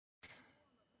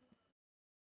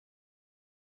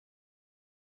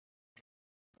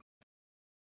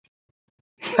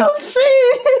 I'm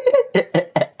saying.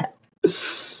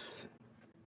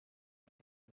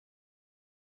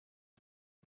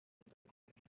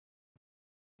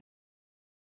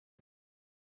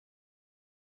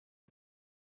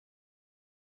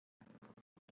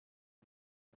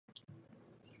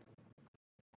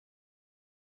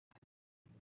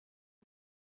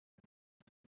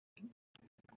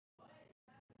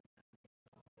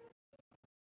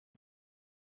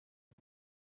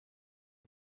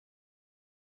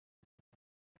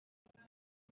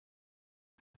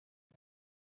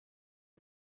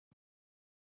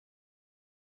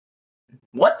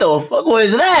 What the fuck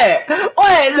was that?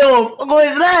 What the fuck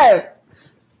was that?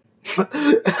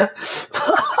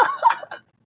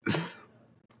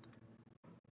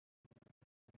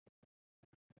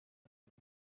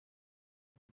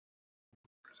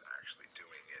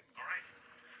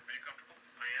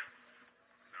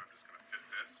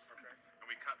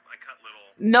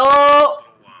 No.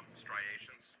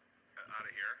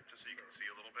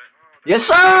 Yes,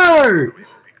 sir.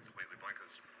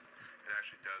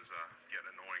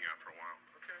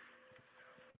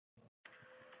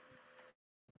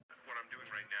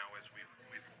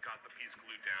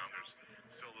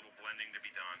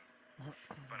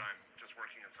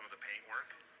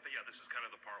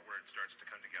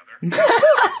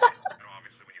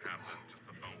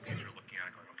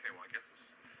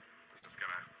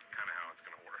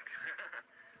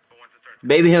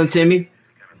 Baby him, Timmy.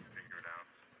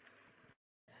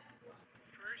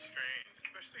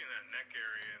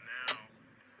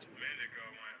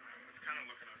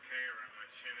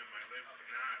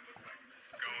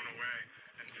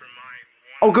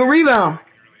 Oh, good rebound.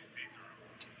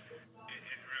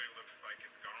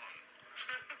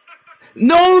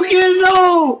 No, kid,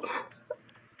 no.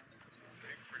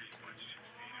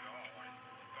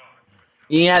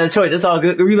 You ain't had a choice. That's all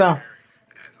good. Good rebound.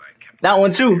 That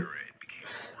one, too.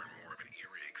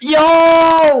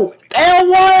 Yo!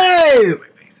 Elway!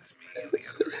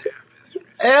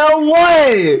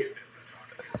 Elway!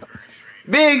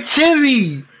 Big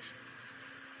Timmy!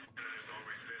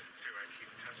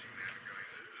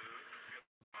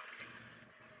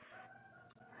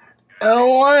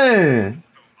 Elway!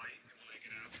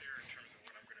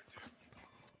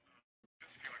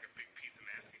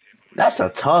 That's a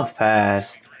tough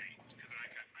pass.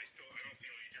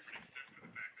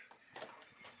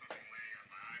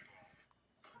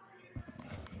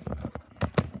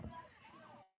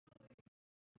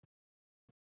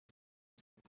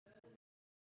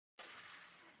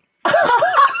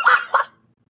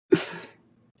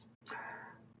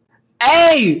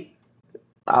 Hey!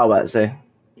 I was about to say.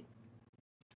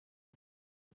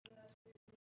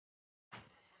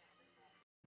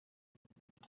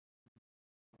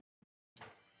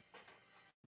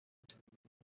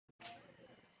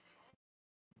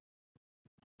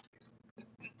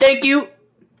 Thank you.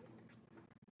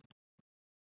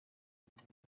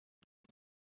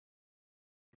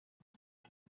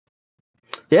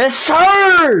 Yes,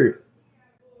 sir!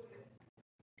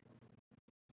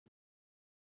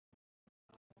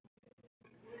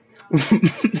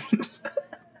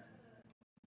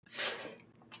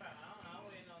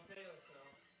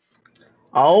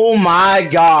 Oh my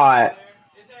god.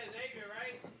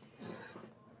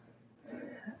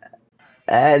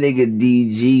 That nigga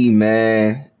DG,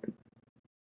 man.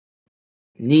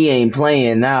 He ain't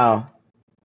playing now.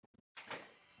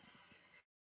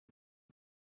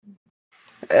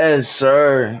 Yes,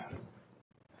 sir.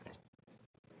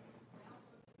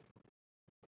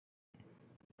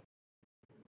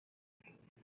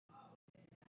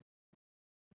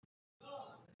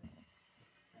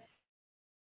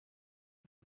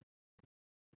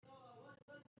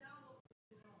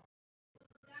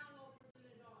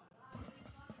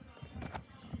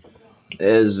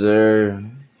 Yes, sir.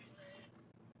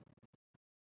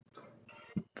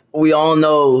 We all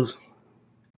know.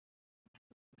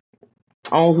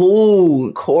 On who?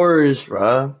 Of course,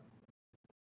 bruh.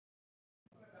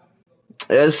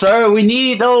 Yes, sir. We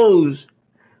need those.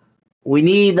 We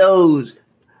need those.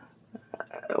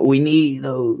 We need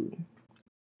those.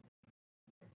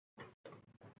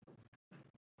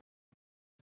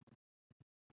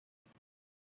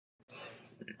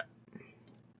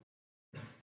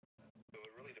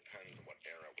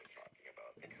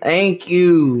 Thank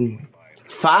you.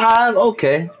 5?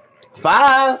 Okay.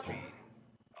 5?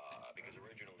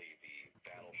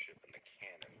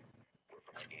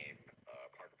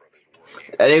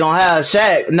 They gonna have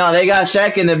Shaq. No, they got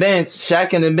Shaq in the bench.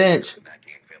 Shaq in the bench.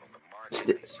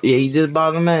 Yeah, he just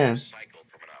bought a man.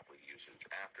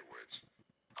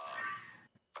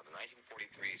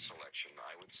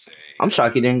 I'm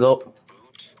shocked he didn't go.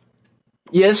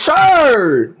 Yes,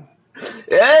 sir.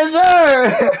 Yes,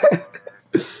 sir.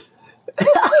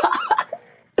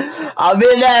 I'm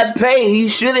in that paint. He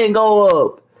shouldn't go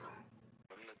up.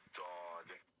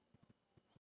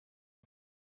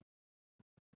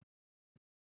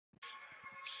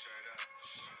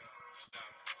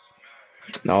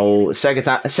 No, second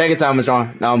time. Second time is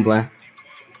wrong. No, I'm playing.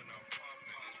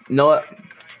 You know what?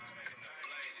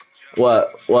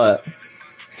 What? What?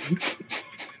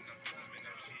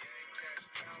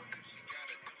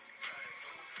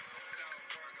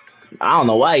 I don't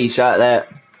know why he shot that.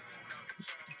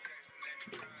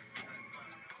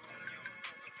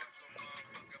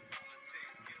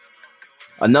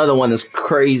 Another one is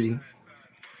crazy.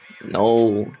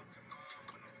 No,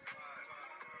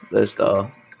 let's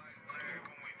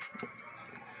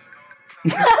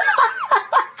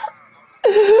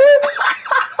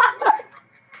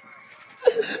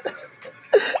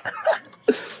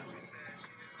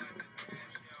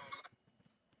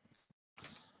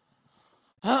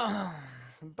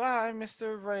Bye,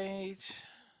 Mr. Rage.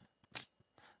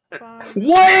 Bye, Mr.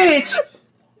 Wait! Rage.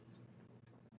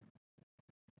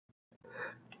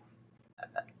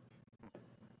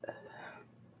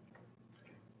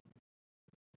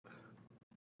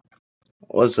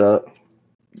 What's up?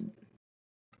 Good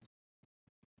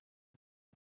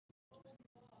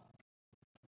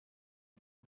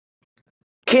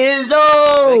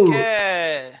Kenzo!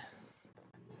 cat.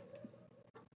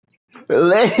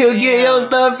 Let you get your Damn.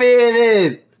 stuff in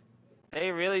it.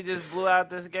 They really just blew out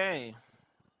this game.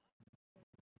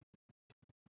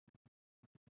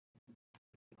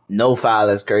 No foul,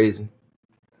 that's crazy.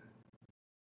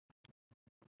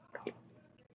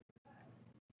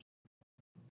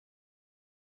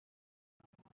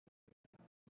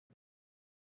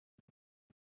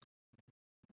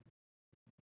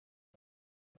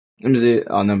 Let me see.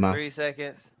 Oh, never mind. 3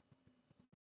 seconds.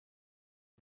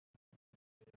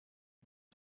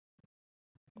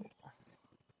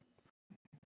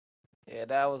 Yeah,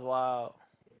 that was wild.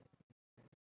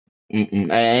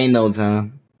 Ain't no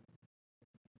time.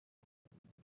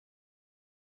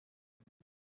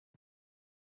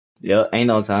 Yep, ain't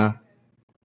no time.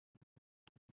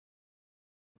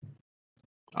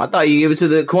 I thought you give it to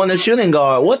the corner shooting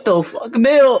guard. What the fuck,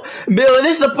 Bill? Bill,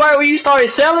 this the part where you started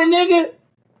selling, nigga?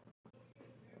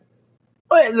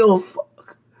 What the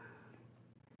fuck?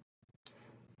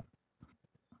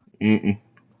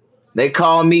 They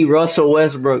call me Russell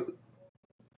Westbrook.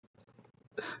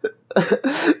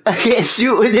 I can't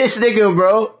shoot with this nigga,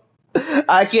 bro.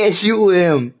 I can't shoot with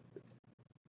him.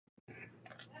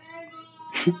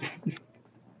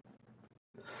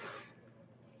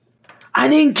 I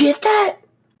didn't get that.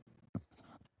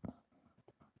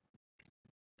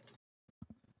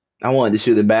 I wanted to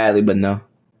shoot it badly, but no.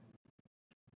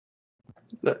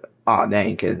 Oh,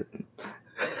 dang, kid.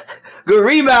 Good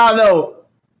rebound, though.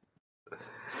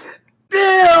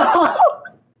 Bill!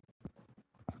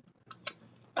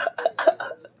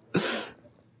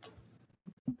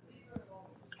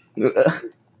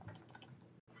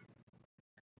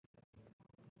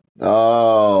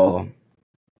 Oh.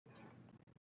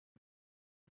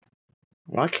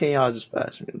 Why can't y'all just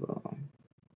pass me the ball?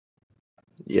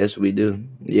 Yes, we do.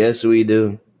 Yes, we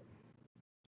do.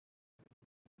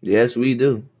 Yes, we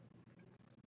do.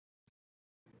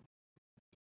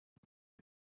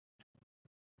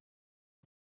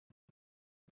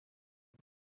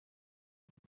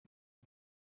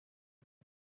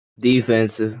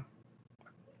 Defensive.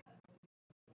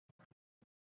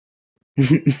 Yo,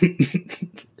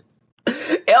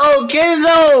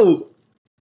 Kenzo!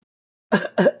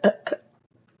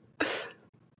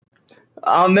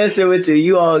 I'm messing with you.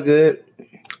 You all good.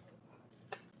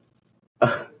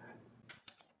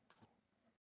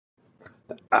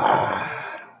 Ah.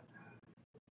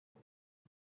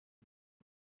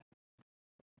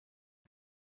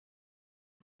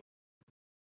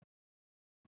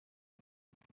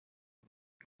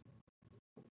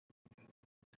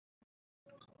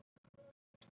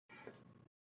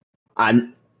 I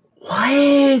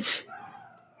what?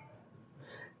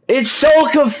 It's so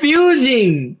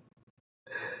confusing.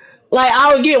 Like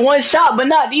I would get one shot, but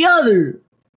not the other.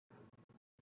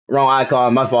 Wrong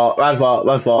icon. My fault. My fault.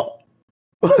 My fault.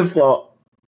 My fault.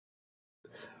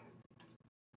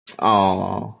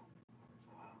 Oh,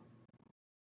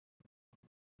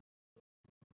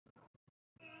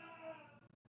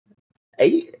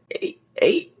 eight.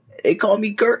 They call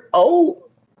me Kurt. Oh,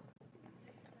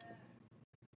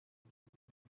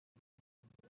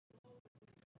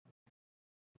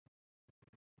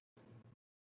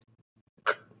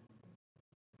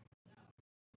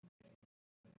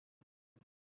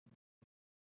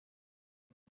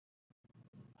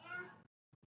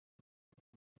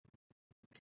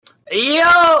 yo.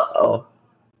 Oh,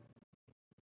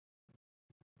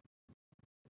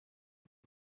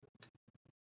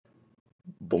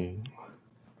 boom.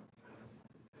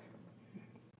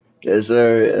 Yes,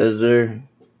 sir. Yes, sir.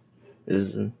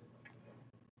 Yes, sir.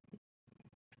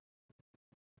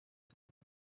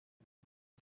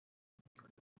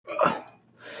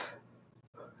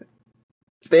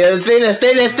 Stay there. Stay there.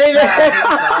 Stay there. Stay He there.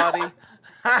 salty.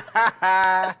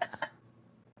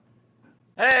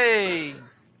 Hey.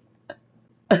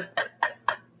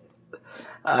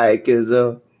 All right,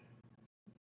 Kenzo.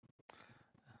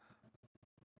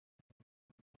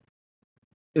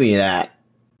 Give me that.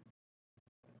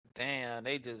 Damn,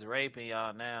 they just raping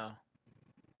y'all now.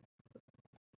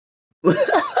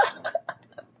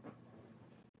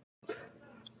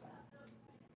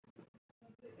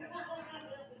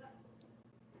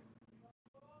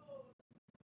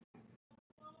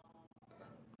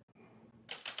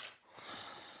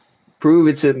 Prove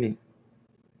it to me.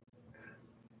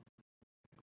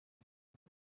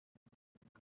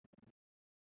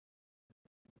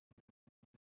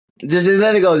 Just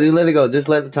let it go. Just let it go. Just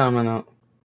let the time run out.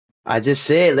 I just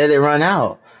said let it run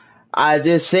out. I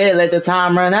just said let the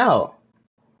time run out.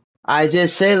 I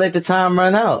just said let the time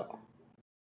run out.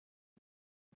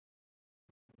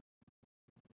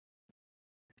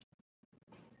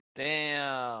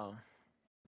 Damn.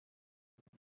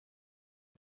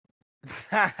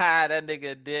 That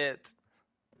nigga did.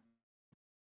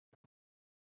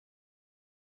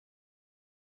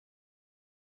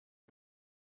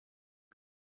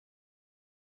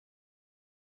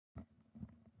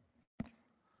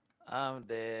 I'm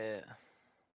dead.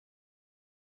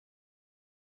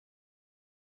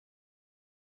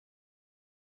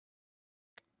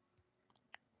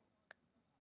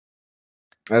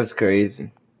 That's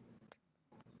crazy.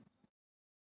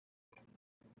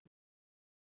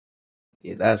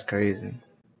 Yeah, that's crazy.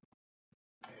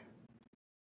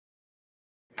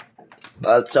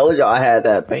 I told you I had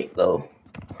that paint though.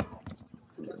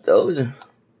 I told you.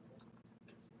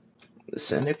 The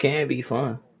center can be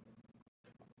fun.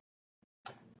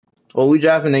 Oh, we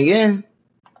drafting again?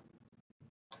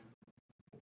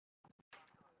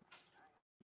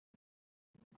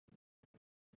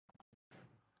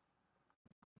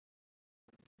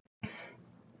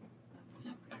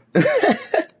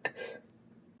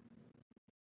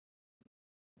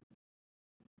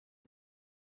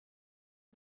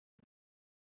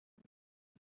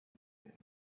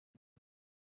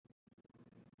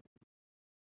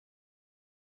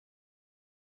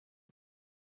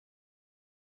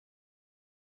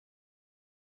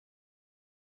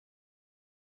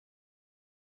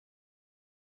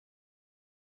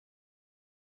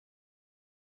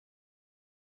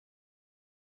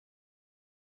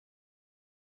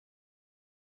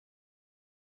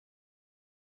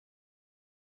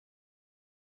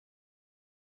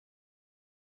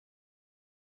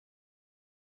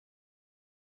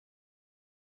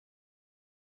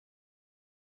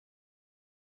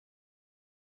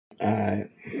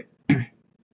 Alright.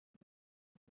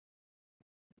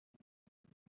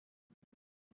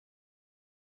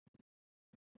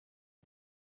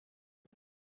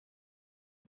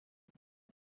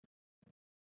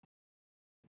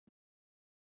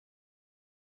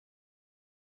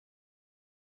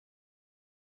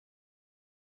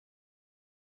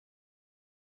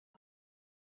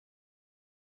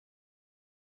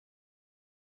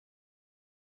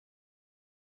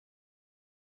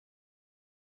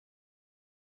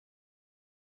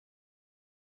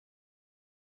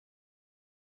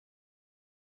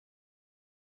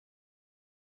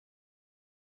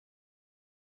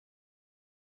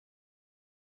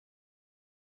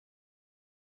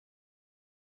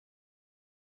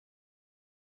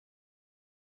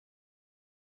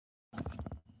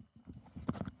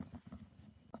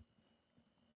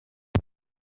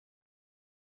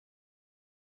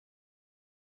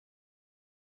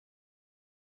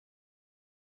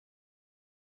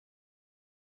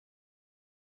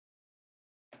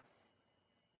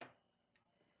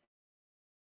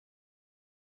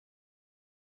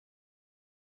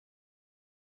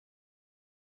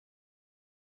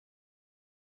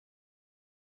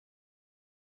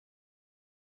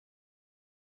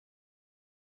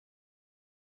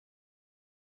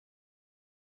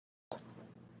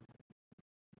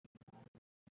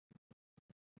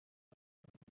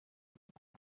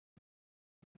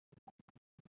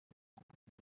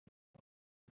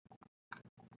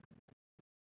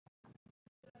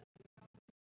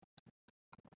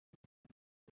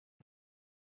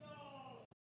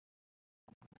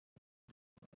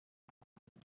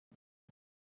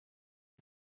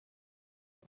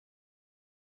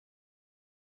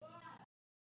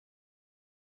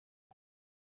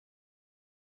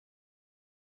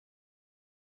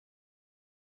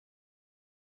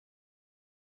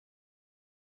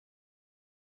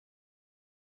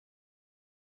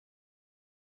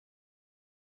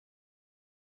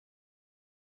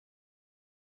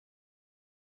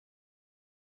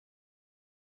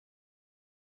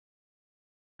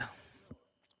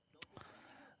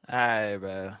 Alright,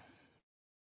 bro.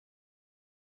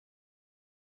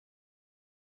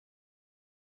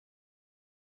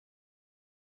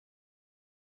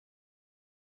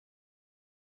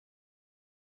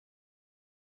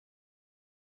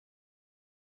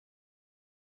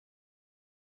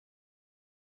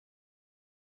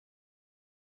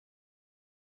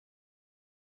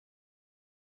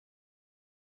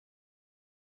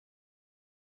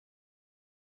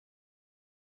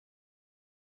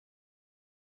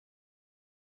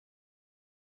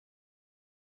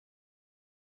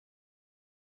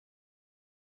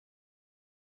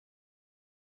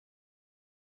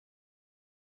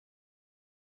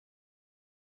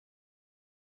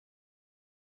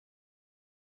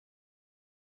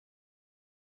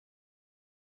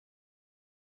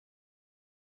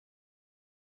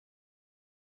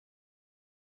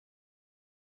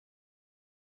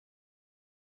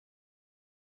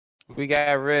 We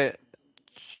got rid.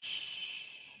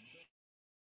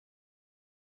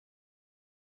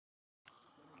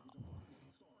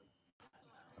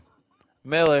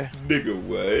 Miller. Nigga,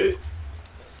 what?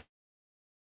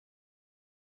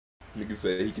 Nigga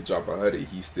said he could drop 100.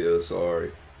 He's still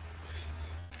sorry.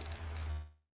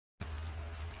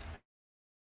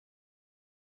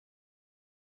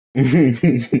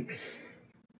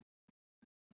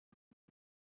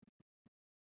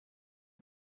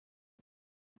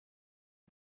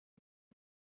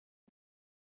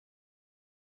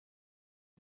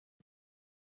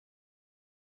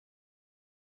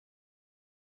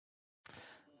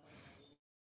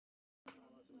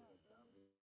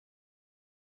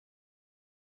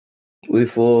 We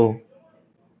full.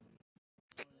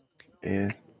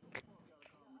 Yeah.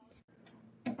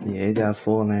 Yeah, it got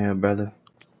full in here, brother.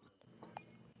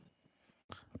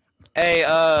 Hey,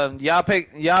 y'all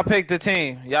pick the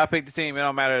team. Y'all pick the team. It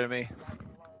don't matter to me.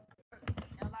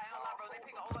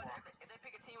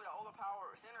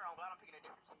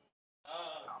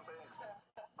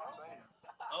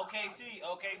 OKC,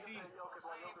 OKC.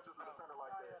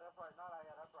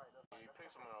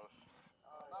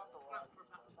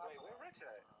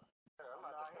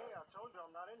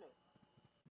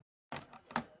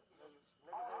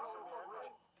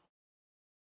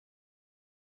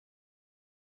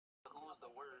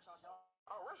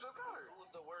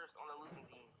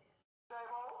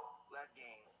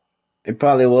 It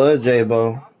probably was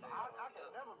J-Bo.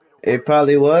 It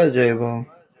probably was J-Bo.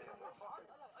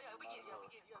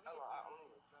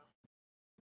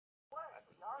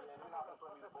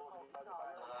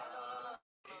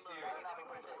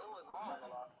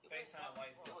 FaceTime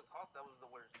wife.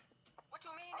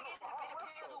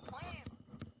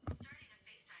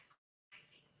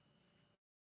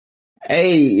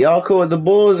 Hey, y'all cool with the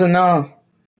Bulls or no?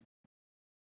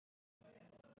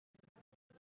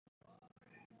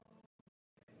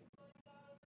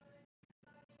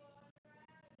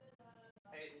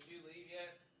 Hey, did you leave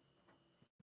yet?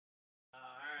 All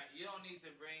right. You don't need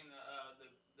to bring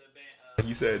the band.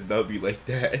 He said W like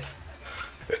that.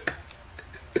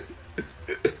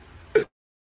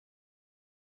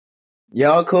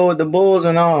 Y'all cool with the Bulls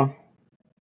or no?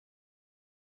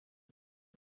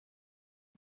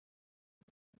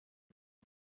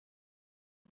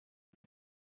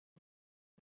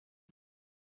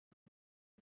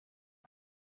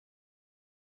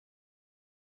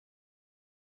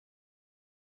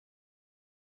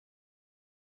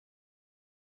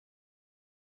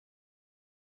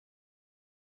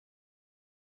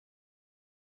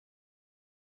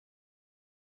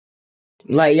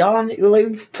 Like y'all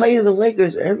like play the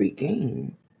Lakers every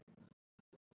game.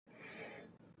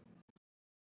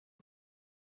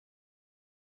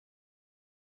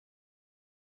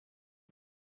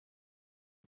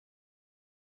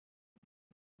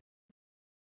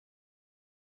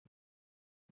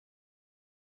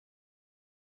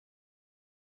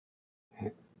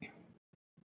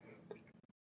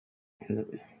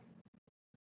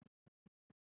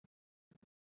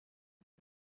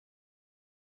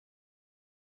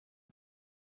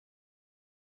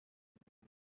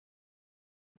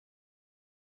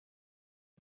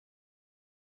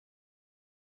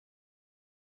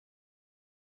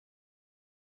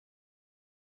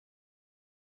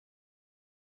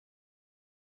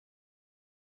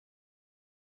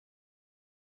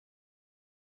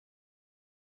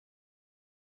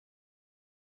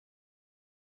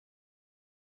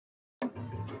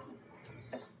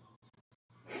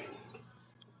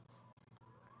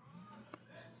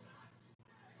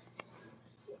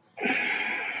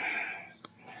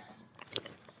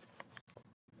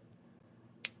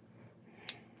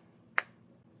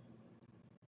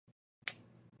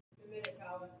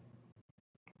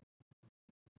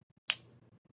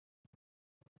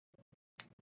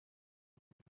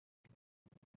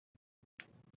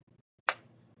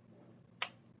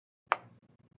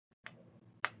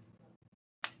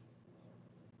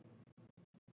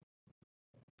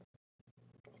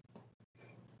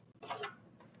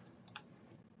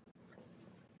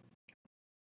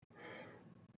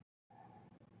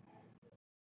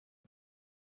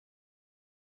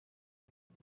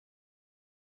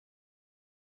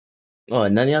 Oh,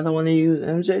 none of y'all don't want to use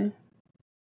MJ?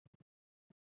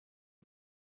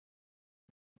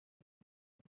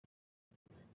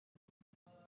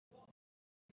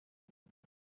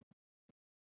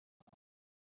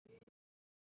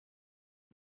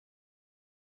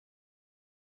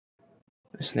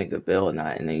 This nigga Bill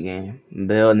not in the game.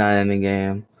 Bill not in the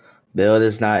game. Bill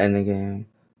is not in the game.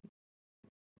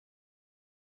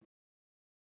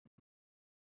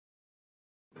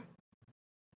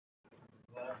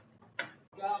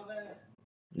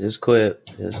 Just quit.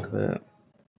 Just quit.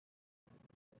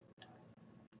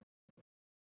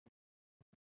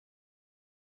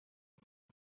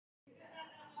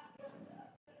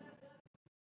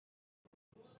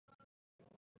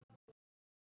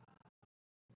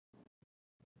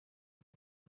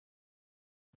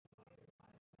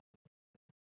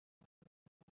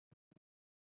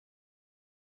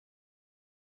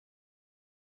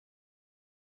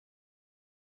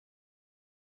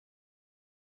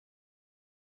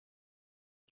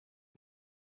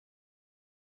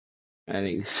 That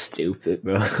nigga stupid,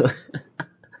 bro.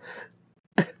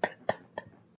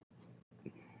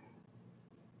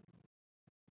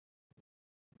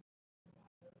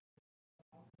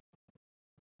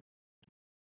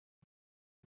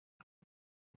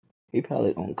 He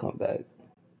probably gonna come back.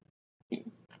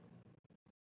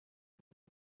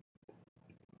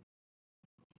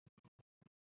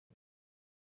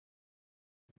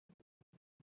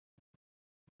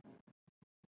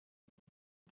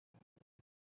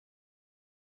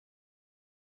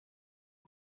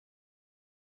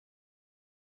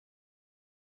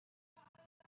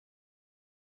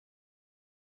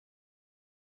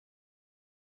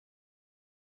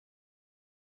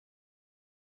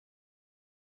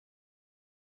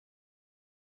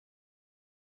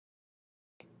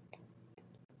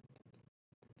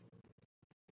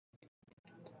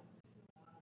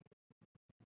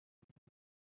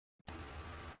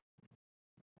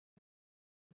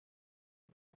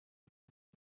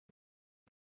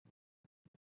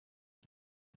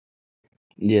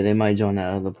 Yeah, they might join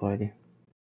that other party.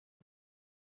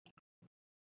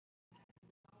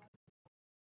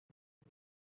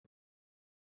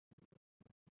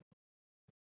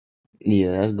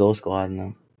 Yeah, that's Ghost Squad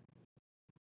now.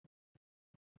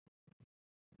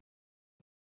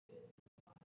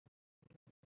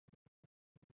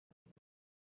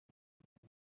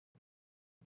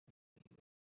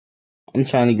 I'm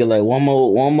trying to get like one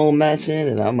more match in,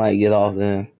 and I might get off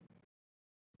then.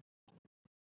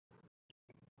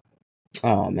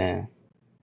 Oh man.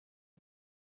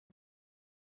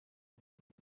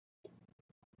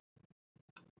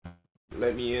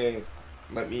 Let me in.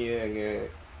 Let me in, yeah.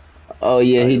 Oh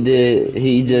yeah, he Let did.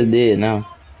 He just me did in. now.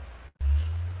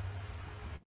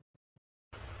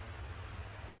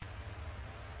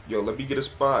 Yo, let me get a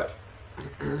spot.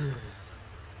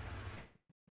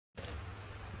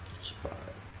 Spot.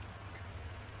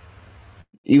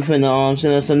 You finna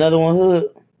send us another one, Hood?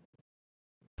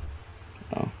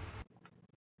 Oh.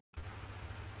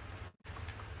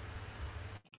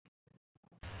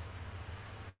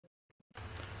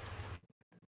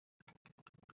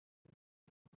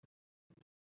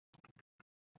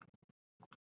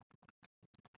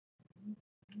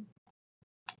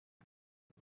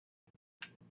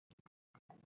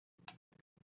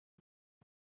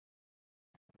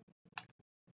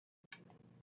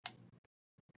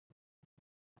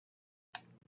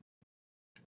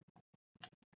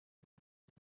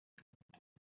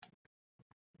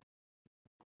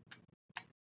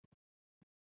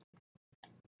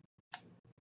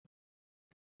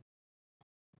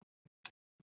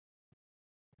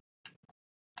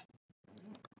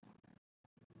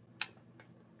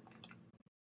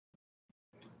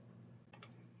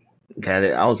 Got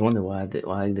it. I was wondering why it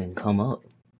didn't come up.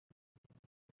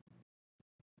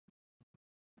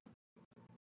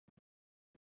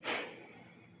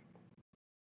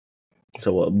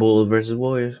 So what? Bulls versus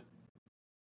Warriors.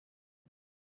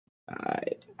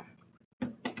 Alright.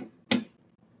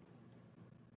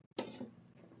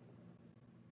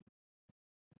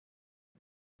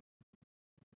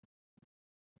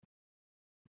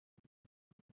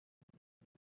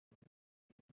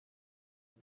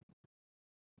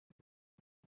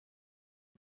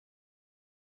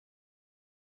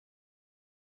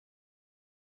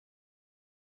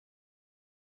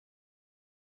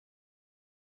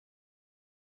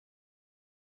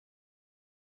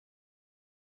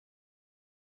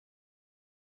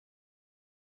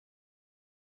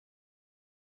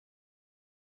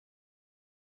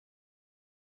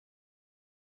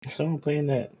 Someone playing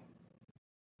that.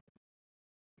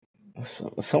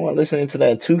 Someone listening to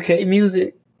that 2K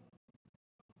music.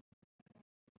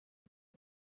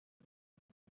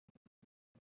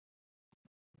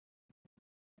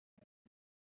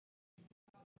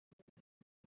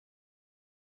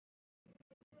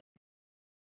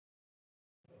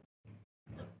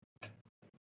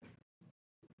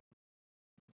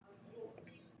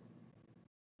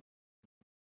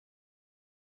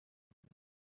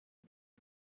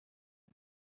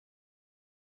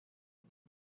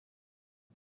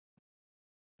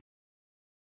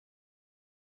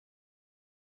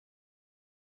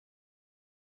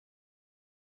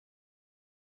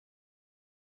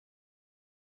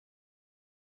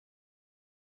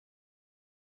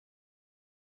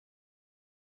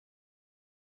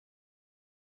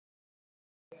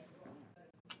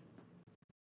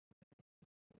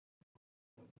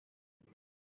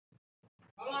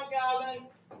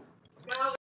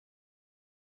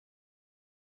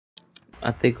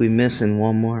 I think we missing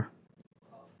one more.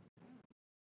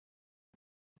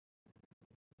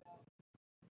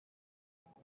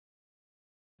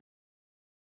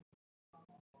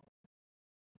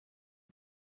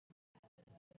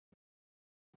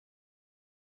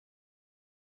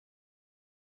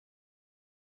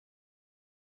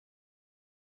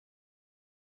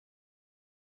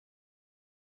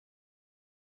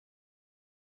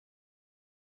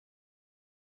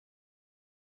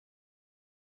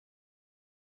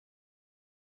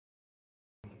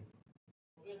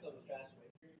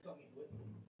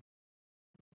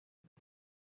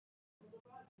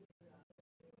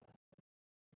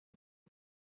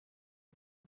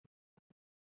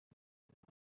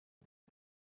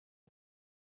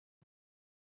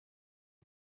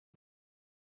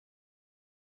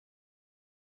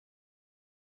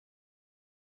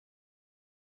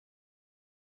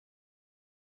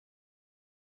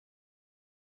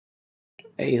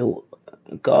 Hey,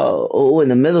 go in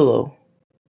the middle though.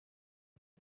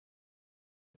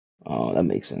 Oh, that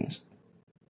makes sense.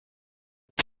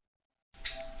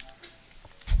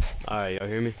 Alright, y'all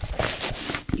hear me?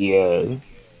 Yeah.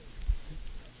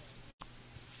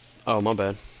 Oh, my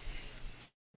bad.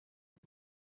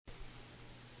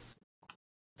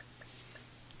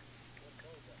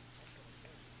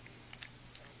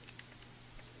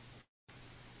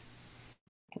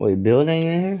 Wait, Bill ain't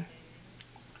in here?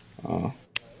 Oh.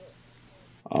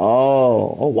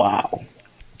 Oh wow.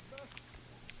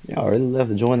 Y'all really left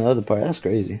to join the other part. That's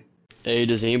crazy. Hey,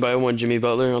 does anybody want Jimmy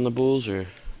Butler on the Bulls, or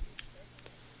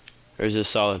is this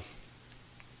solid?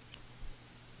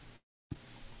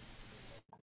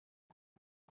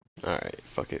 Alright,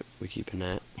 fuck it. We keeping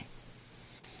that.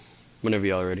 Whenever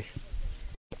y'all ready.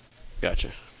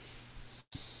 Gotcha.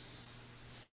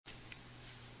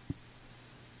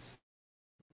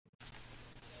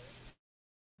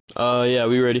 Yeah,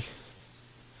 we ready.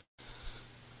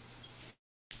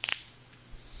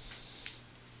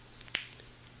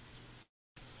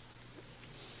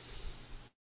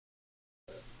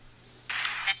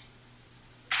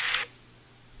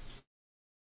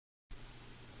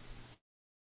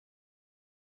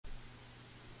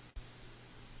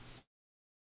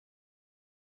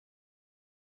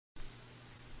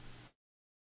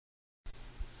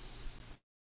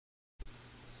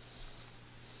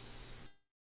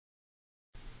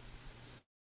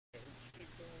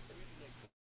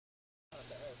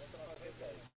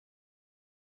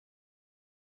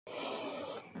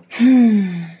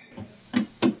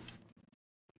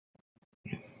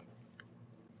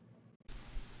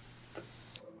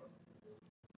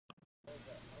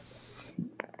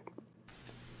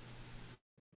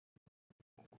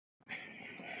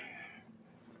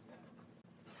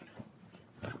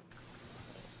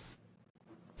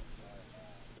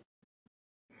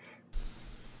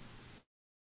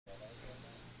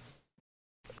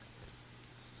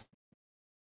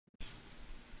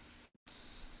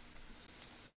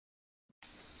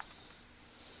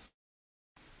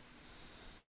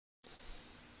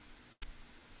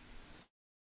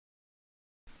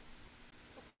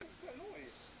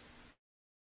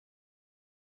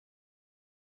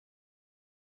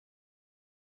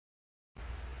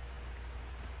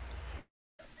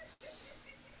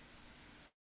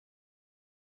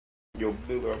 Yo,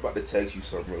 Miller, I'm about to text you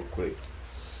something real quick.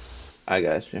 I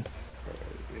got you.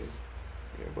 Yeah,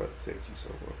 yeah, I'm about to text you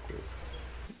something real quick.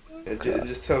 And Okay.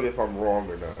 just tell me if I'm wrong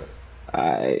or not.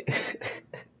 Alright.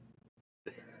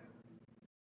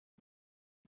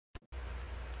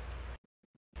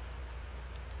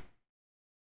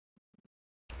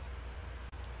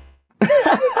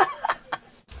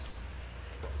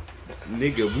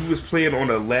 Nigga, we was playing on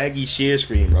a laggy share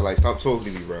screen, bro. Like, stop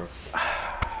talking to me, bro.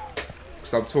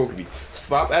 Stop talking to me.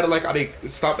 Stop acting like I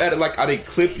didn't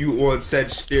clip you on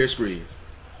said share screen.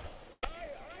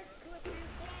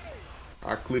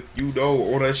 I clipped you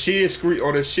though on a share screen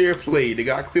on a share play.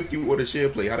 Nigga, I clipped you on a share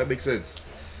play. How that make sense?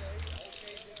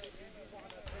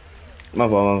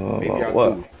 Maybe I What?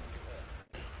 do.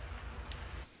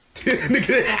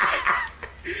 Nigga,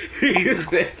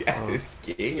 that guy Oh. is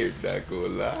scared. Not gonna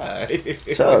lie.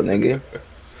 Shut up, nigga.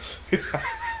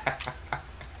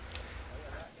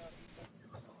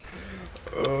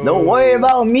 Don't worry Oh,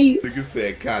 about me. nigga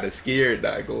said kind of scared.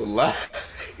 Not gonna lie.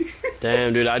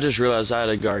 Damn, dude, I just realized I had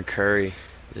to guard Curry.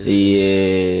 This is...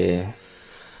 Yeah.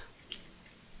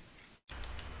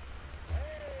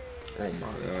 Oh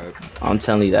my god. I'm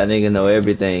telling you, that nigga know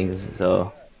everything.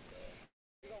 So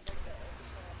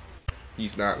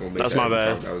He's not gonna make That's that my every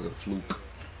bad. time. That was a fluke.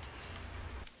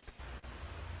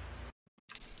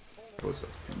 That was a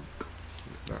fluke.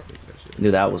 He's Not making that shit.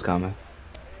 Knew that was coming.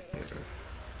 Yeah.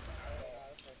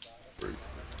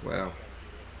 Wow.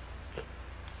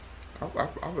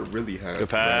 I would really have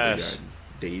Good rather pass. gotten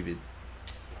David.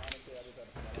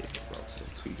 David Robinson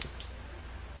tweaking.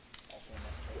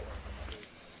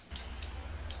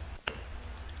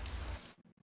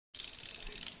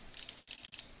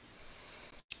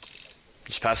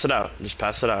 Just pass it out. Just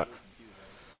pass it out.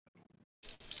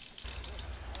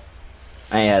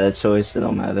 I ain't had a choice. It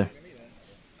don't matter.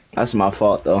 That's my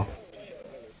fault though.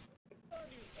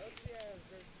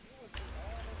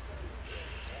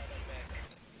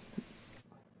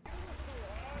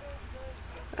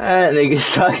 That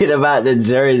nigga's talking about the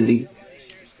jersey.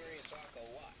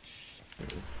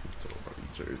 Talking about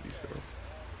these jerseys, yo.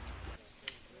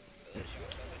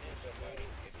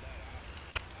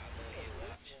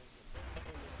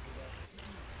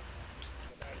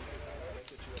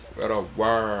 What a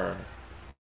word.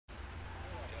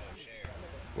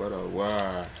 What a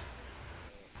word.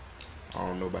 I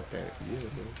don't know about that. Yeah,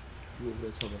 man. You over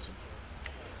there talking about some.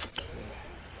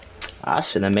 I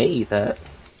should have made that.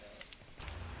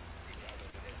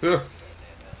 Huh.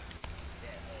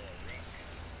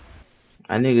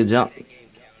 That nigga jump.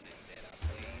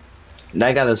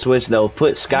 That gotta switch though.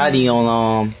 Put Scotty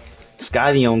on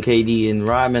KD and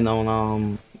Rodman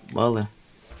on Muller.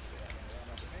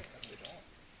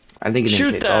 I think it didn't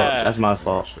Shoot pick up. that. That's my Oh, I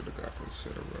fault. should have got one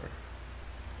center, bro.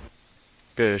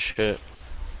 Good shit.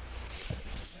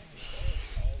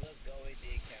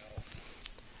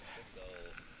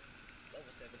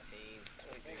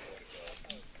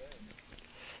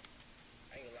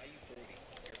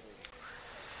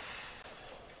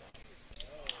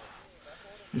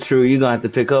 True, you gonna have to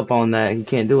pick up on that. He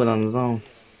can't do it on his own.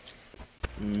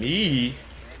 Me?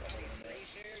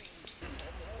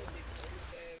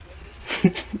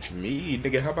 Me?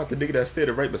 Nigga, how about the nigga that stayed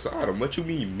right beside him? What you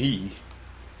mean, me?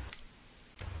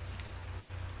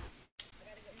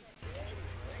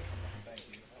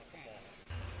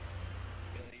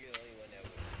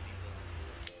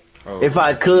 Oh If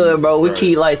I my could, Jesus bro, we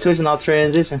keep Christ. like switching off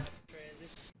transition.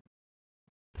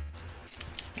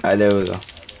 Alright, there we go.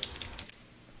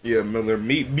 Yeah, Miller.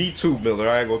 Me too, Miller.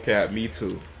 I ain't gonna cap. Me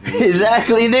too. Me too.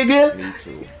 Exactly, nigga. Me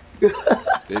too.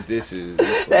 This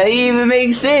That gonna ain't be, even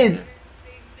make sense.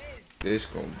 This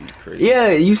gonna be crazy.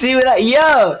 Yeah, you see what I,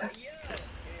 yeah.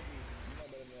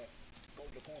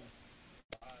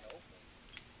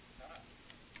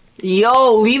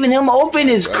 Yo, leaving him open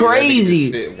is Yeah, that nigga just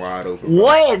crazy. sitting wide open, bro.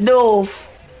 What the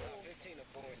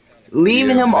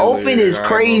leaving Yeah, him open Miller. is I ain't gonna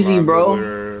crazy, lie, bro.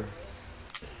 Miller.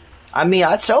 I mean,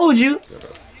 I told you. Shut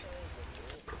up.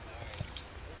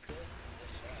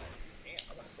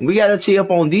 We gotta tee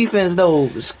up on defense though.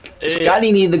 Yeah.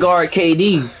 Scotty need to guard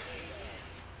KD.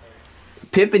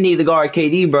 Pippen need to guard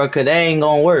KD, bro, cause that ain't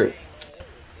gonna work.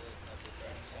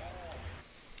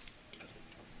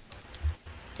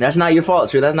 That's not your fault,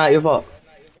 sir. That's not your fault.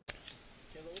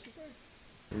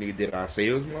 Nigga, did I say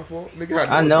it was my fault? Nigga, I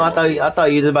I know it's know. not my fault. I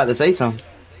thought you was about to say something.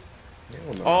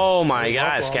 Hell no. Oh It my ain't my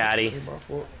God, fault. Scotty. It ain't my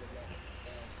fault.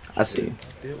 I Shit, see.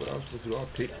 I did what I was supposed to do. I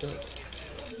picked up.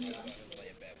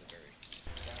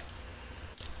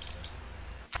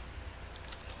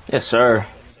 Yes, sir.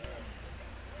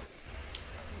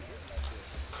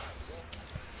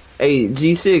 Hey,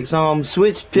 G6,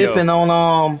 switch Yo. Pippen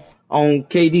on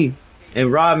KD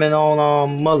and Rodman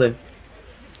on Muller.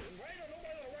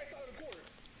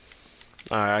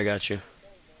 Alright, I got you.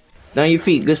 Down your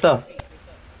feet. Good stuff.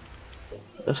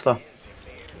 Good stuff.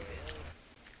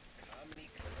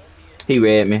 He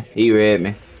read me. He read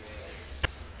me.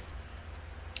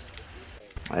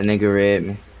 That nigga read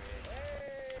me.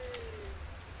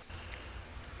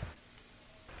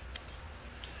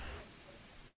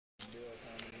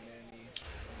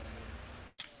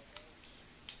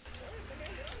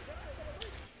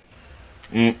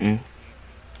 Mm-mm.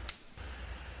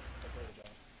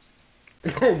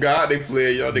 Oh God, they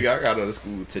play y'all. Nigga, I got out of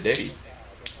school today.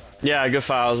 Yeah, good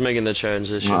foul. I was making the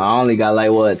transition. I only got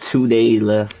like what 2 days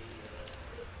left.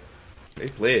 They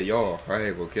play y'all. I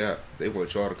ain't gonna cap. They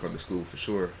want y'all to come to school for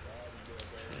sure.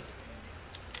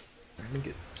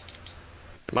 Nigga,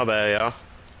 My bad, y'all.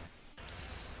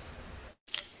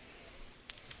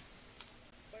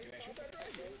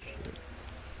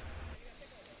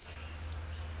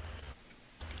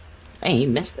 Hey, he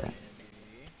missed that.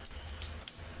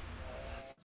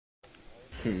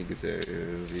 nigga said,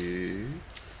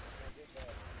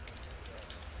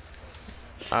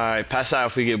 Alright, pass out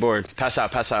if we get bored. Pass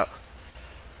out, pass out.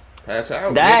 pass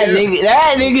out, That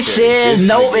nigga Okay, said this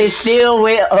nope. nigga. It still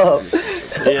went up. This nigga,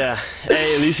 bro. Yeah.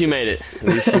 Hey, at least he made it. At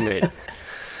least he made it.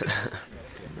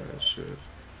 Man, shit.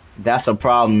 That's a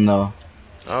problem though.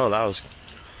 Oh, that was.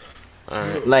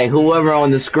 Alright. Like whoever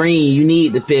on the screen, you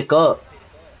need to pick up.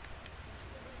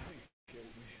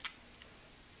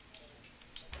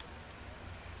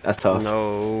 That's tough.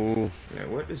 No.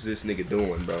 Man, what is this nigga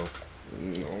doing, bro?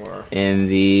 No, And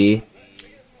the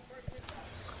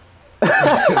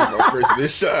this is my first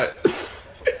missed shot.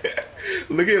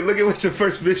 look at what your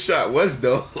first missed shot was,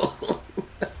 though.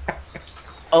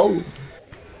 oh,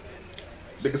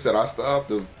 Nigga said I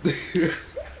stopped him.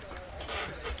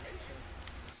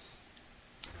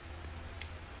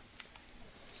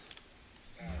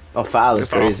 a foul is Good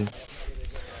foul. crazy.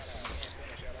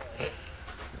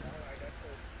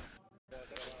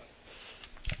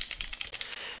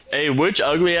 Hey, which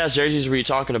ugly ass jerseys were you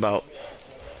talking about?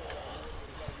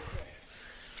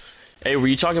 Hey, were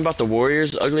you talking about the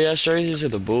Warriors ugly ass jerseys or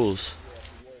the Bulls?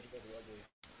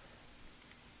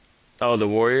 Oh, the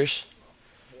Warriors?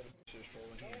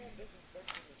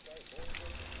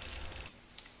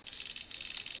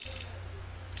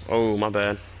 Oh, my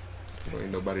bad. Well,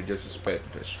 ain't nobody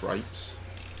disrespect the stripes.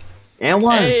 And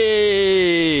one.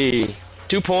 Hey!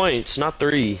 2 points, not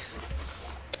 3.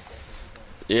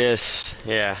 Yes,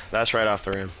 yeah, that's right off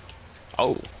the rim.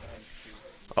 Oh.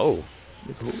 Oh.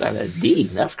 Who got a D?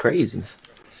 That's crazy.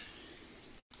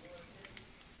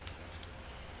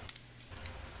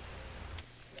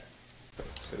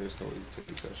 So there's no way to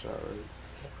take that shot, right?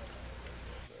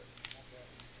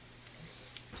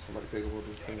 Somebody take a hold of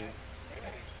this thing.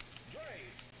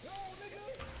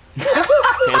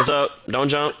 Hands up, don't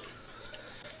jump.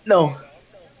 No.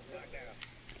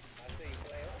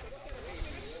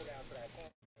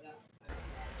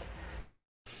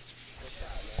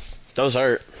 Those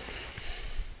hurt.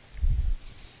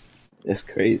 That's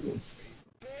crazy.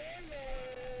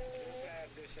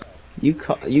 You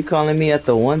calling me at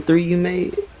the 1-3 you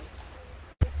made?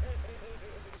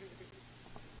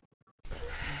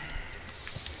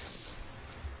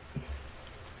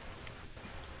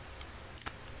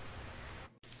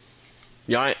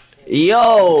 Y'all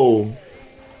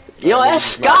Yo,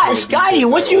 that's Niggas not playing Scotty,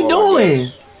 defense at what you all, I doing?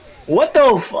 guess. What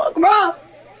the fuck, bro?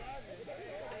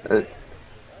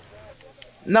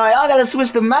 No, y'all gotta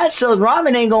switch the matchups.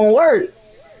 Ramen ain't gonna work.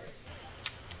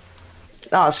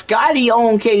 No, Scotty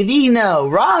on KD now.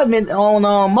 Ramen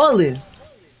on Mullen.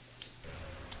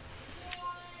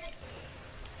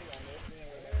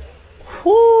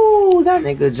 Whoo, that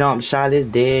nigga jump shot is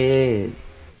dead.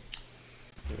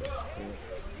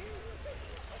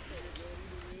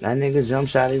 That nigga jump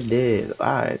shot is dead.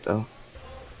 Alright, though.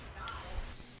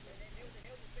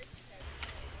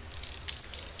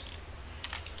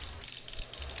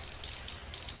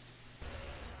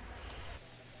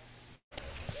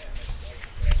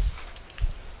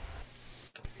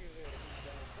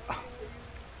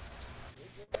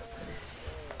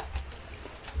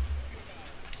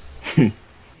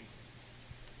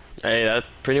 Hey, that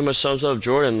pretty much sums up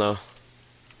Jordan, though.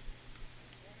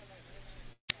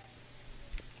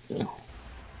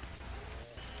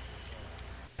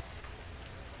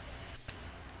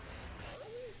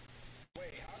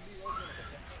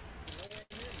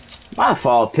 My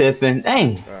fault, Pippin.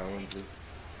 Dang.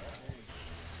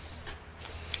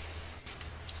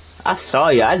 I saw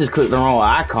you. I just clicked the wrong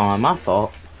icon. My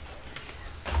fault.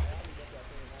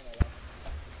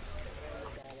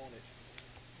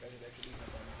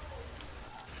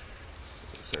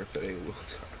 Surf it ain't little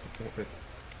time.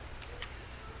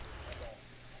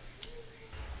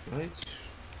 What?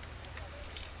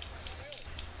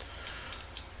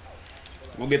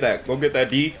 Go get that. Go get that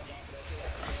D.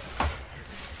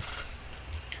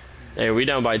 Hey, we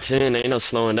down by 10. Ain't no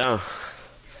slowing down.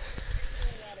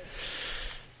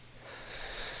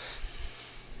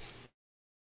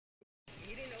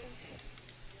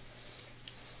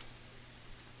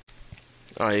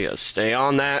 Oh, you gotta stay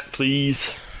on that,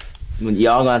 please.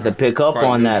 Y'all gonna have to pick up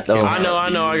on that, though. I know. Do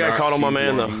I you got not caught on my see who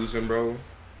man, I'm though. using, bro?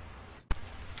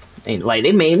 Ain't like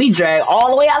they made me drag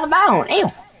all the way out of bounds.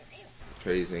 Damn.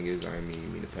 Crazy thing is, I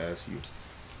didn't mean to pass you.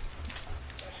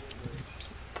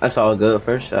 That's all good.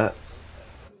 First shot.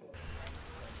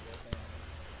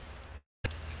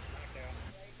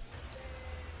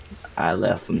 I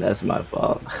left him. That's my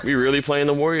fault. We really playing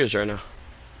the Warriors right now.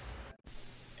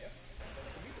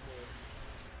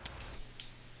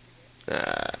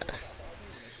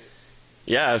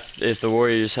 Yeah, if the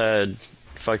Warriors had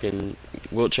fucking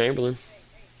Wilt Chamberlain.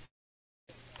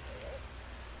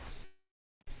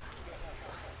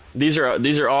 These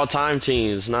are all time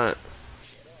teams, not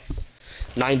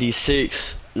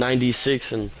 96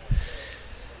 and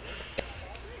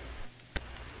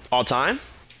all time.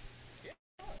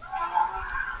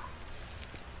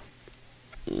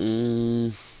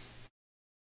 Mm,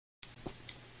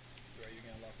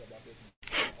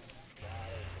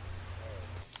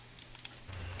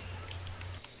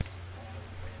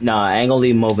 Nah, I ain't gonna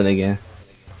leave him open again.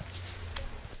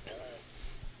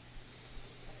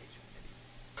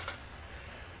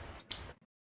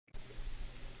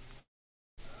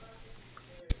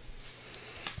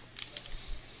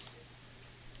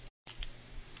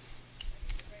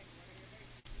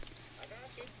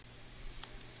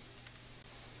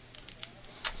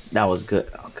 That was good.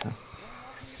 Okay.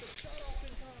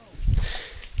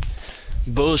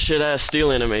 Bullshit ass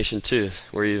steal animation too.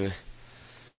 Where you?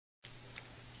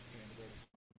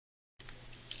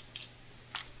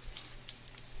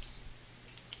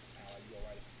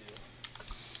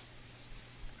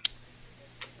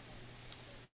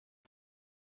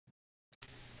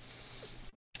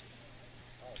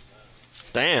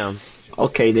 Damn.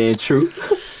 Okay then, true.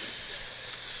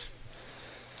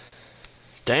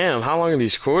 Damn. How long are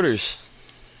these quarters?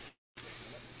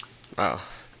 Oh.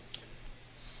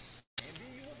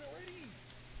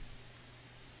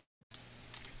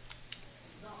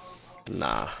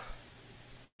 Nah.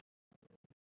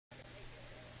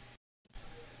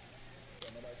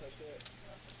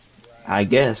 I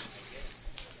guess.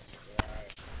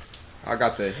 I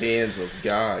got the hands of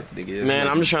God, nigga. Man,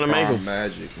 I'm Making just trying to make prime them.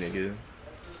 magic, nigga.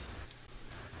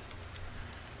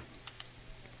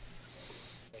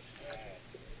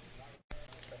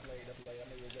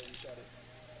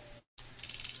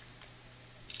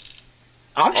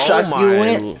 I'm Oh shocked you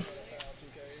went. my.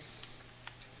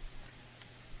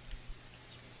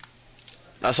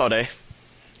 That's all day.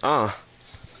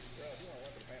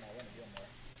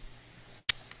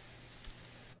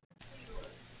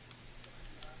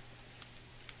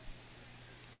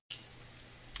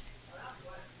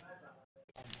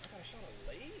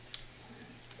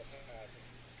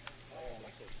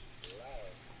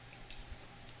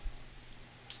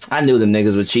 I knew them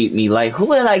niggas would cheat me. Like,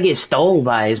 who did I get stole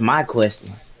by is my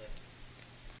question.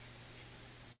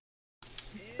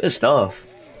 Good stuff.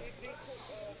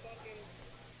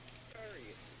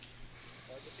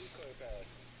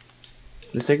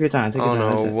 Just take your time. Take your Oh time.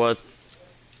 That's no, it. what?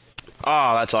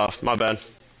 Oh, that's off. My bad.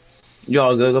 You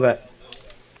all good? Go back.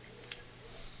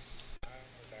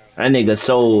 That nigga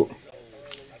sold.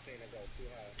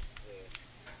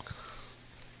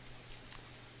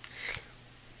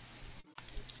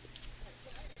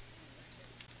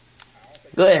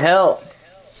 Good help.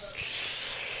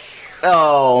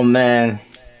 Oh man.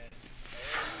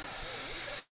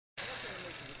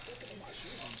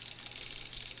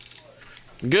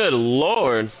 Good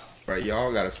lord. Right,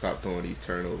 y'all gotta stop throwing these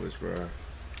turnovers, bro.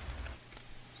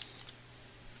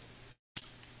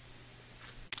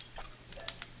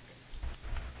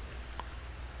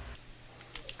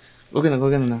 Go get him. Go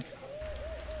get him now.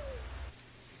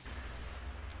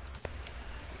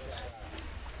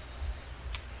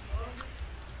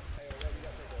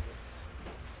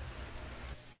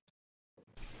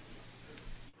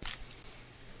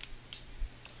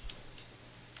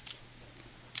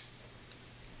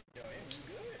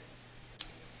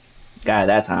 Got it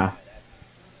that time.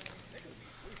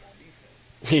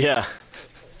 Yeah.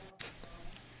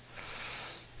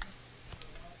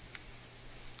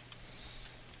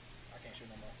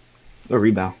 Good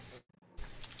rebound.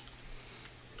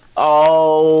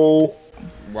 Oh.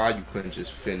 Why you couldn't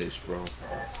just finish, bro?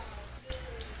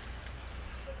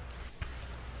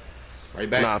 Right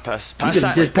back. Nah, pass. You Pass could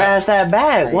have that. just Right back. passed that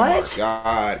back. Oh my What?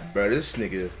 god, bro. This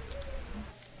nigga.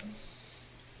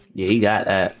 Yeah, he got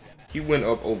that. He went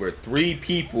up over 3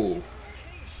 people.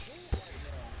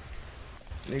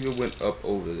 Nigga went up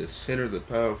over the center, the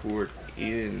power forward,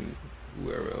 and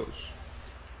whoever else.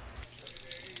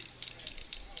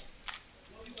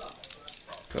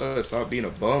 Cuz, stop being a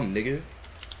bum, nigga.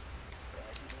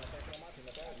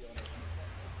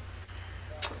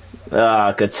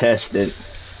 Ah, contested.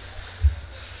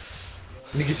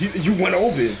 Nigga, you went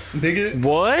open, nigga.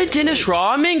 What? Dennis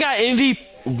Rodman got MVP.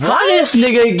 How this What?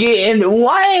 nigga getting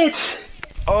what?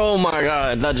 Oh my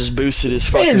god, that just boosted his This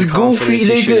fucking goofy confidence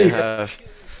he shouldn't nigga. have.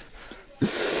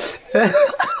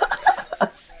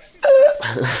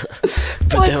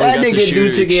 But What then we that got the nigga do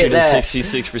to shooter get shooting that?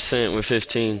 66% with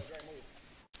 15.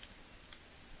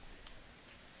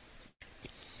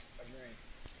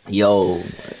 Yo,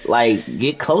 like,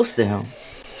 get close to him.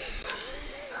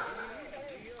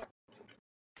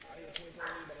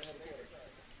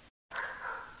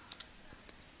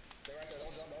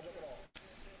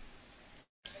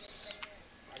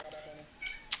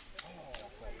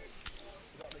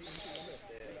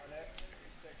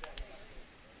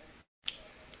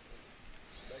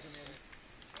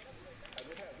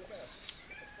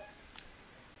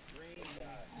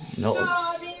 No,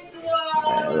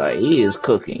 like he is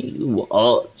cooking you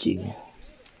up, G.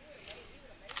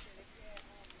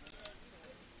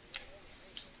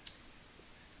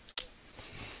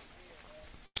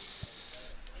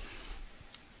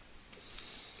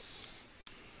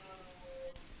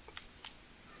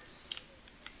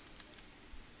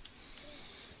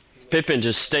 Pippen,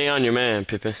 just stay on your man,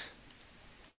 Pippen.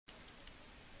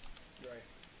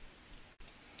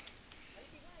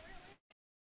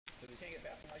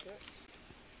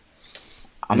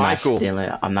 Michael.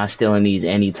 I'm not stealing these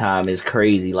anytime. It's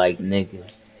crazy, like nigga.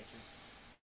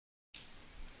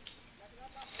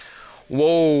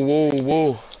 Whoa, whoa,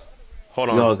 whoa. Hold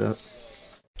on. Y'all go.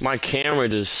 My camera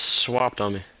just swapped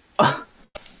on me.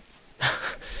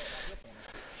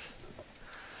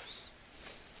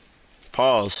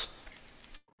 Pause.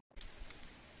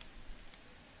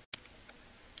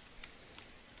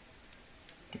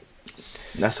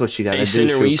 That's what you gotta Hey, do.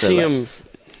 Cinder, when you see like, him...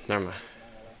 Never mind.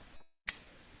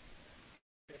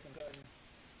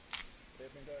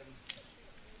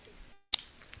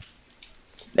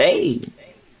 hey.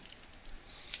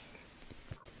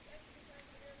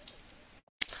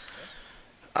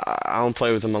 I don't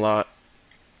play with him a lot.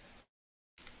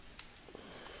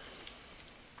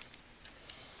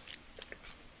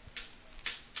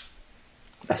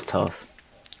 That's tough.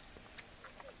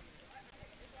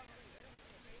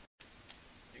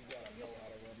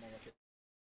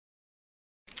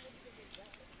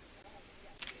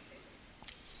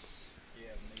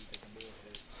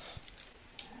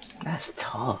 That's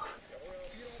tough.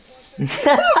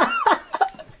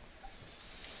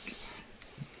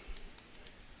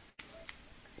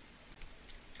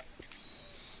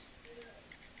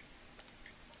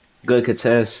 Good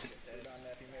contest.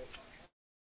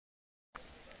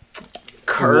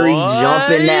 Curry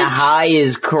jumping that What? high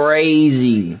is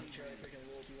crazy.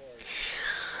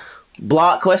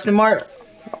 Block question mark?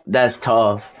 That's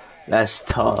tough. That's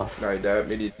tough. Like that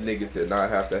many niggas did not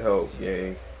have to help,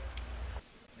 gang.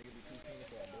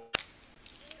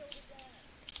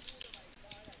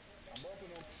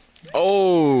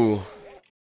 Oh.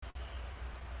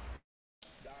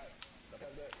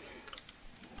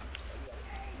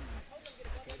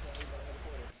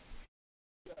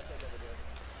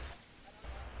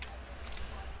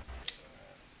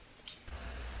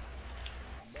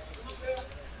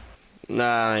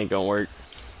 Nah, ain't gonna work.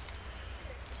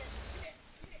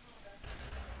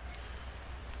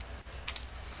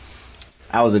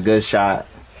 That was a good shot.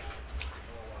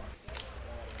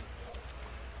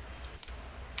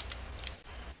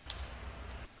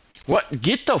 What?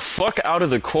 Get the fuck out of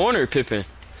the corner, Pippen.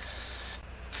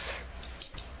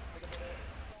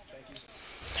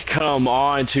 Come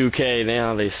on, 2K.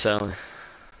 Now they selling.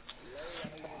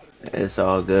 It's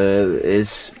all good. At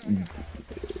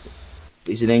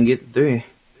least you didn't get the three.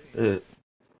 Good.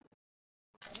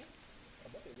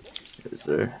 Yes,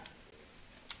 sir.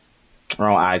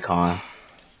 Wrong icon.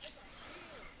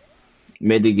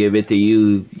 Meant to give it to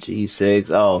you, G6.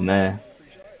 Oh, man.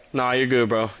 Nah, you're good,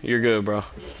 bro. You're good, bro.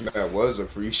 That was a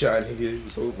free shot, nigga. It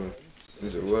was open.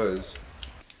 Yes, it was.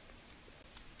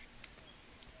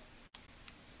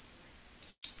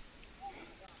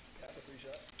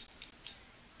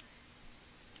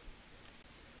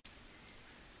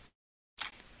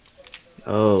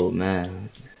 Oh, man.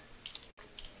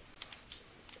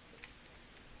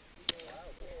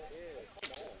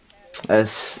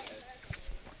 That's...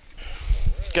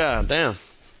 God damn.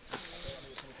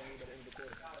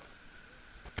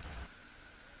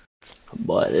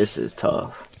 Boy, this is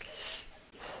tough.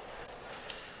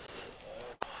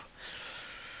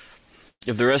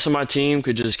 If the rest of my team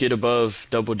could just get above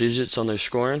double digits on their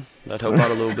scoring, that'd help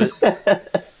out a little bit.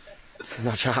 I'm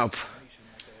not trying to help.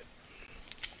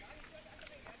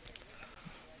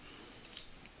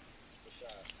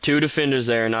 Two defenders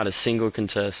there, not a single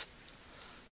contest.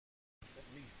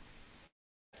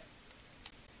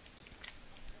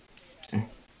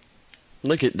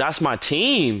 Look at that's my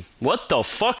team. What the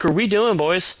fuck are we doing,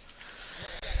 boys?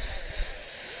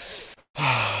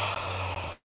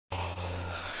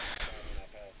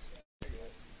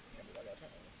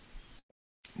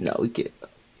 No, we can't.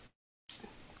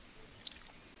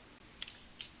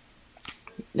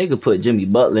 Nigga put Jimmy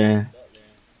Butler in.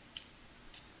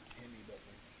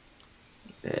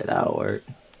 Yeah, that'll work.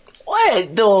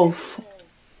 What the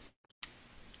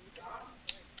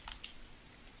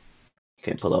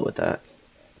Can't pull up with that.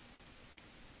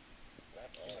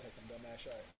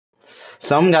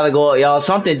 Something gotta go, y'all.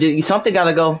 Something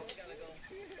gotta go.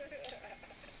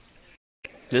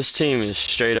 This team is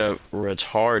straight up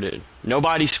retarded.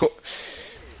 Nobody score.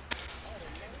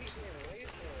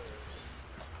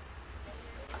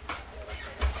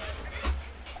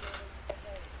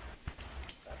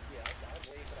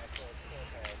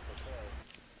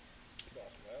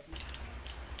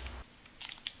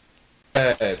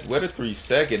 Where the 3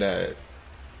 second at?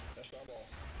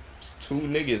 It's two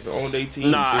niggas on their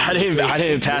team Nah, sitting I on the didn't. I bench for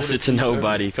didn't more pass than it to 3 seconds.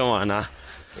 nobody. Come on, nah.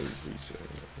 Maybe 3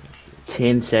 seconds.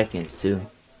 10 seconds too.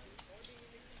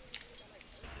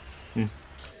 Hmm.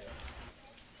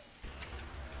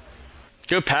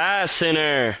 Good pass,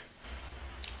 center.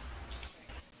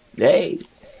 Hey.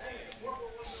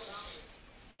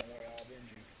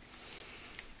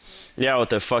 Yeah, with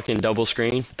the fucking double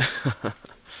screen.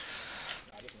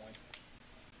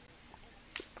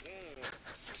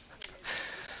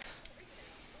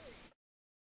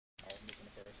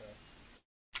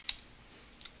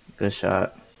 Good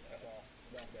shot.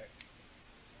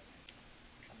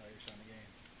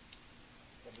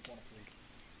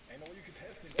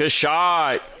 Good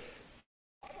shot.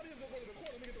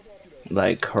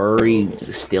 Like Curry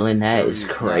stealing that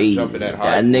Curry is is not jumping crazy. that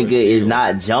high That for a nigga is steal.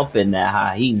 not jumping that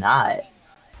high. He not.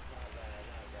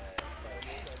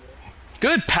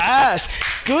 Good pass.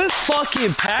 Good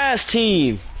fucking pass,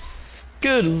 team.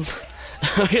 Good.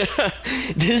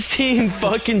 This team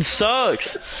fucking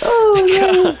sucks. Oh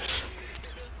God.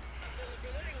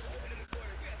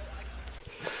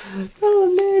 man.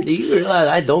 Oh man. Do you realize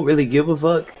I don't really give a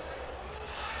fuck?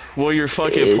 Well, you're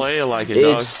fucking It's playing like it,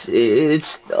 dog.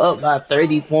 it's up by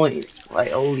 30 points.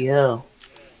 Like holy hell.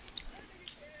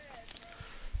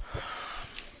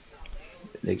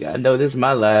 Nigga, I know this is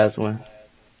my last one.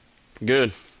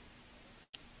 Good.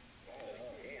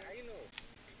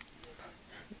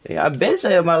 Yeah, I been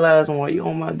saying my last one while you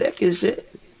on my deck and shit.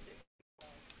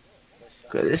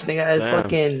 Cause this nigga has Damn.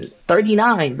 fucking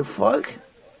 39. The fuck?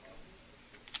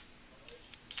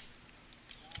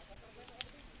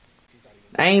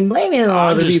 I ain't blaming it on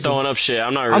I'm other just people. throwing up shit.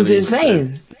 I'm not I'm really. just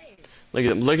saying.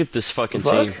 Look at this The fucking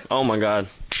fuck? team. Oh my god.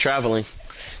 Traveling.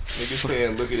 Nigga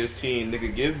saying, look at this team.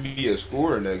 Nigga, give me a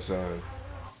score next time.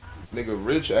 Nigga,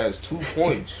 Rich has 2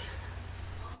 points.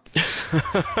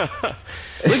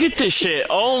 Look at this shit.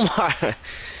 Oh my.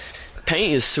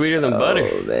 Paint is sweeter than butter.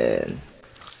 Oh man.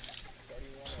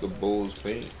 It's the Bulls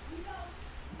paint.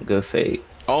 Good fate.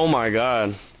 Oh my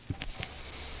god.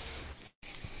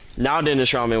 Now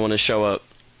Dennis Rodman want to show up.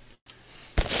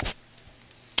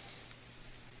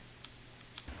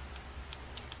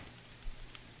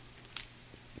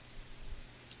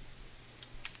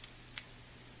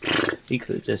 He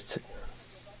could just.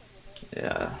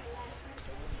 Yeah.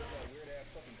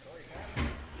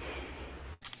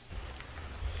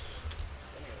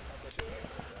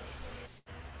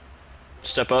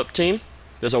 Step up, team.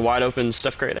 There's a wide open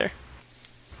Steph Curry there.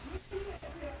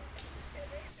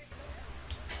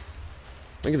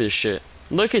 Look at this shit.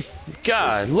 Look at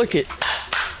God. Look at.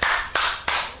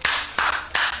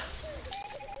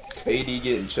 KD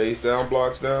getting chased down,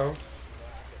 blocks down.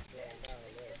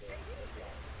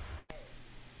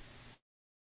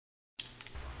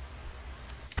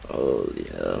 Oh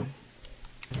yeah.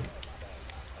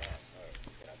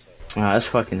 Oh, that's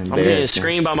fucking I'm getting embarrassing.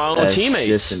 screened by my own That's just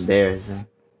teammates. embarrassing.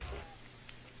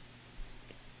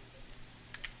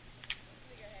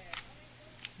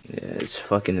 Yeah, it's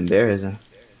fucking embarrassing.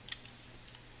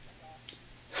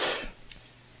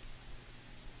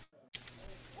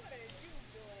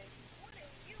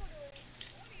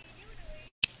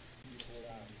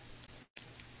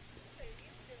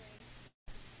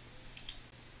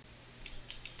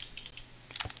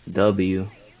 W.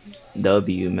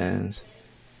 W, mans.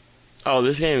 Oh,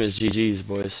 this game is GG's,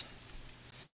 boys.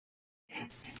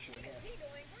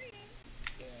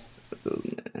 Oh,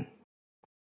 man.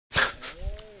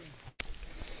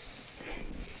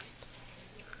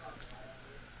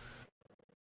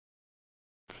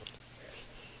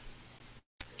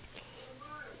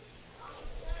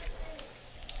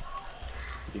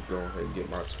 You go ahead and get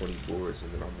my 20 boards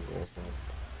and then I'm going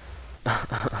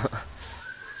home.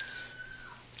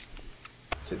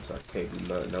 Since I can't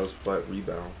do nothing else but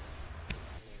rebound.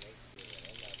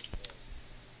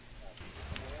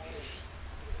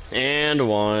 And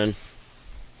one.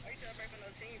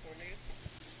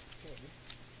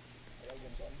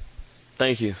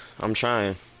 Thank you. I'm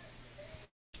trying.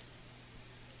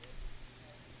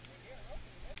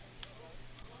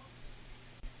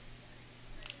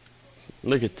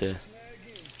 Look at this.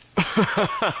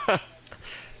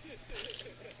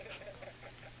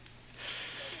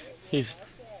 He's.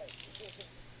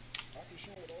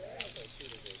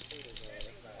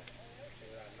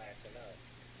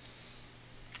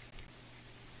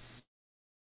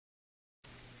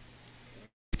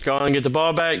 Go on, get the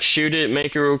ball back, shoot it,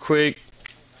 make it real quick.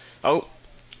 Oh,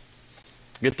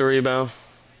 get the rebound.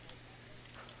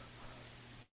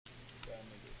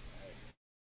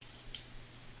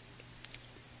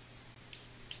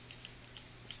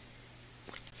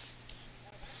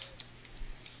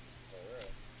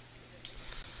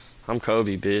 I'm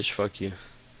Kobe, bitch. Fuck you.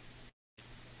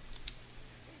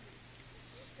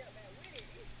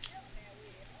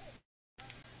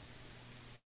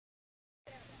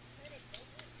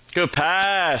 Good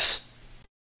pass.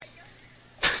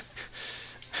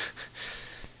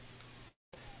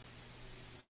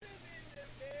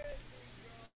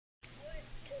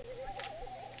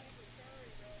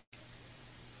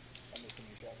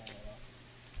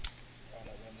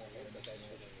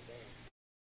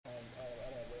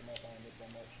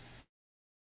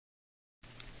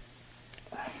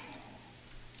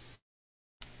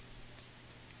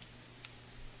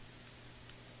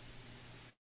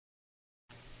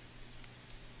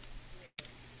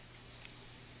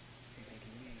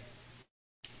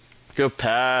 Good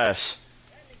pass.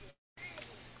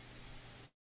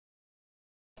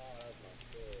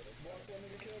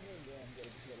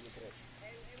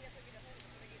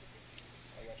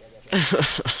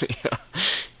 Yeah.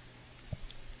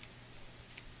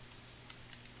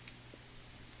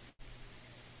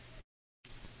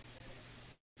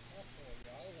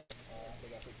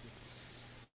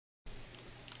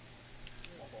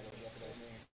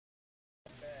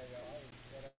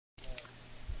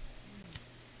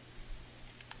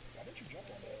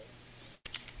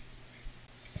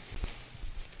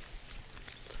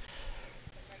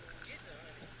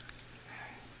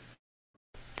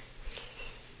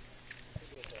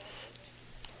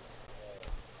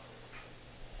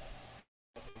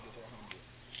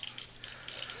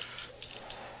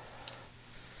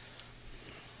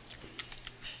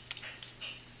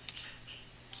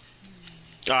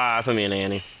 Ah, put me in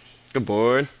Annie. Good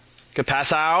board. Good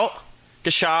pass out.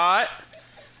 Good shot.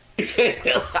 Good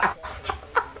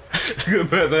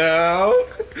pass out.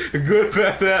 Good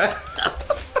pass out.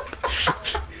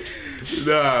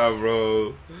 Nah,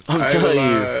 bro. I'm I ain't gonna telling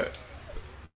you. lie.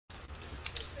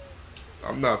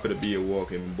 I'm not finna be a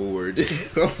walking board.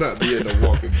 I'm not being a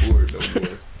walking board no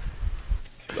more.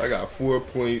 I got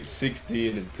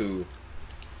 4.16 and 2.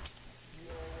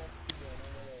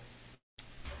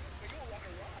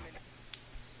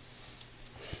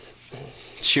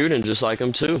 Shooting just like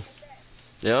him too.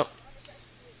 Yep.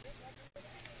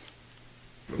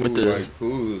 With the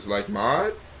Who's like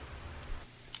mine?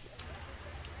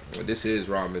 Well, this is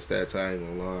Ramen stats, I ain't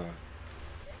gonna lie.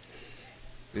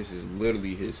 This is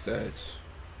literally his stats.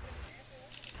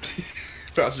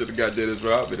 I should have got Dennis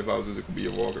Rodman if I was just gonna be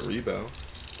a walking rebound.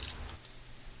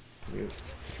 Yeah.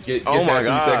 Get Oh my that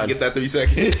 3 second. God. Get that 3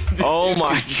 second. Oh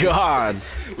my God.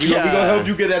 We gonna help Yeah.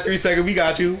 you get that 3 second. We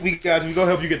got you. We got you. We gonna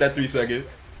help you get that 3 second.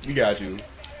 We got you.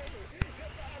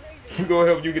 We gonna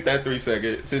help you get that 3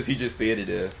 second since he just stated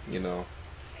there. You know.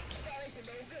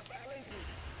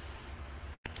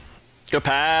 Good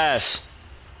pass.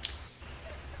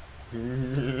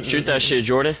 Shoot that shit,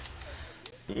 Jordan.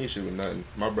 He ain't shooting nothing.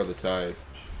 My brother tired.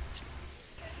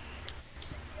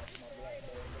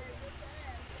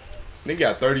 They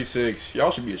got 36.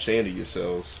 Y'all should be ashamed of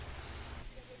yourselves.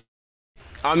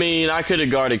 I mean, I could have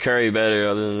guarded Curry better.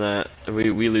 Other than that,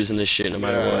 we losing this shit no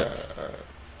matter what.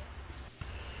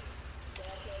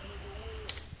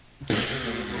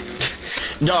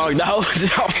 Dog,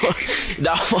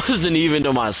 that wasn't even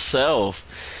to myself.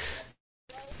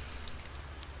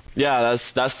 Yeah,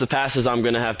 that's the passes I'm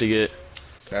gonna have to get.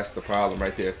 That's the problem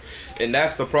right there. And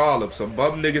that's the problem. Some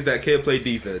bum niggas that can't play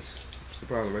defense. That's the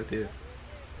problem right there.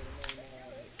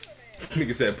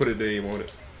 Nigga said put a name on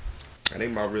it. That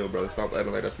ain't my real brother. Stop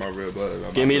acting like that's my real brother.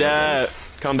 Give me that.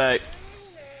 Come back.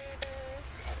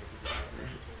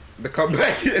 The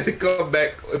comeback. The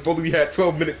comeback. If only we had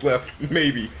 12 minutes left.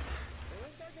 Maybe.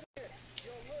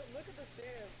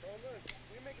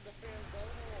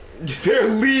 They're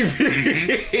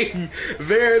leaving.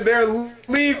 They're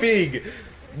leaving.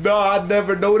 No, I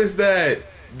never noticed that.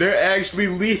 They're actually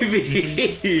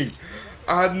leaving.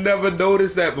 I never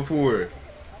noticed that before.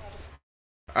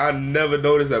 I never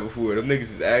noticed that before. Them niggas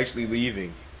is actually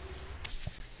leaving.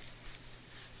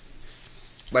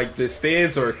 Like the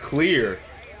stands are clear.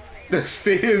 The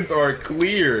stands are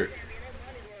clear.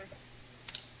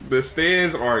 The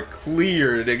stands are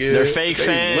clear, nigga. They're fake They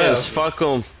fans. left. Fuck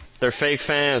them. They're fake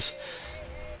fans.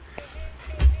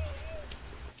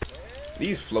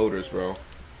 These floaters, bro.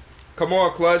 Come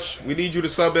on, Clutch. We need you to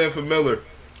sub in for Miller.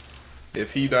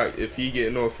 If he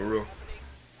getting off for real.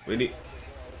 We need.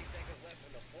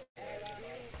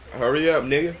 Hurry up,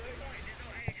 nigga.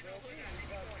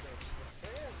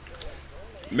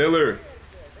 Miller,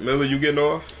 you getting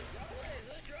off?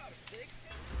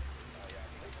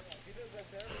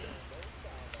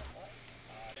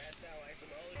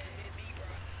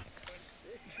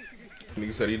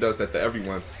 Nigga said he does that to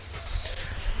everyone.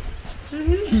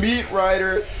 Meat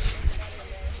Rider.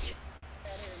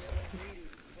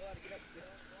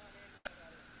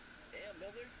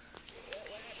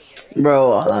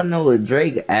 Bro, all I know is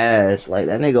Drake ass. Like,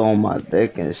 that nigga on my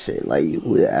dick and shit. Like, you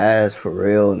with ass for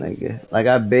real, nigga. Like,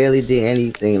 I barely did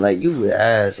anything. Like, you with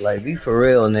ass. Like, be for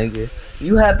real, nigga.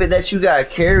 You happy that you got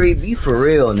carried? Be for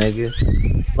real, nigga.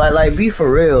 Like, be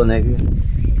for real, nigga.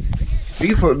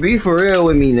 Be for real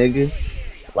with me, nigga.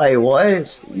 Like,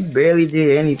 what? You barely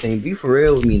did anything. Be for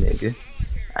real with me, nigga.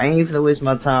 I ain't even waste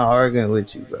my time arguing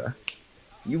with you, bro.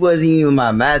 You wasn't even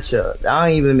my matchup. That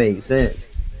don't even make sense.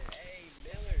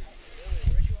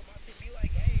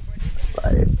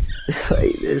 Like,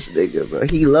 like this nigga, bro.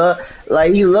 He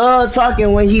love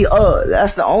talking when he up.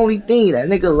 That's the only thing. That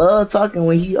nigga love talking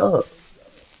when he up.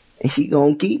 And he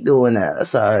gonna keep doing that.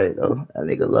 That's alright though. That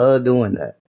nigga love doing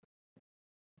that.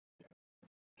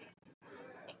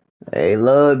 They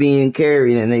love being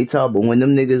carried and they talk, but when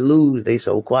them niggas lose, they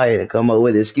so quiet and come up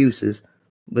with excuses.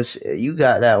 But shit, you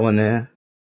got that one there.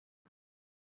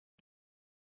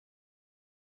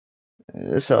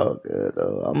 It's all good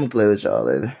though. I'm gonna play with y'all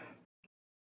later.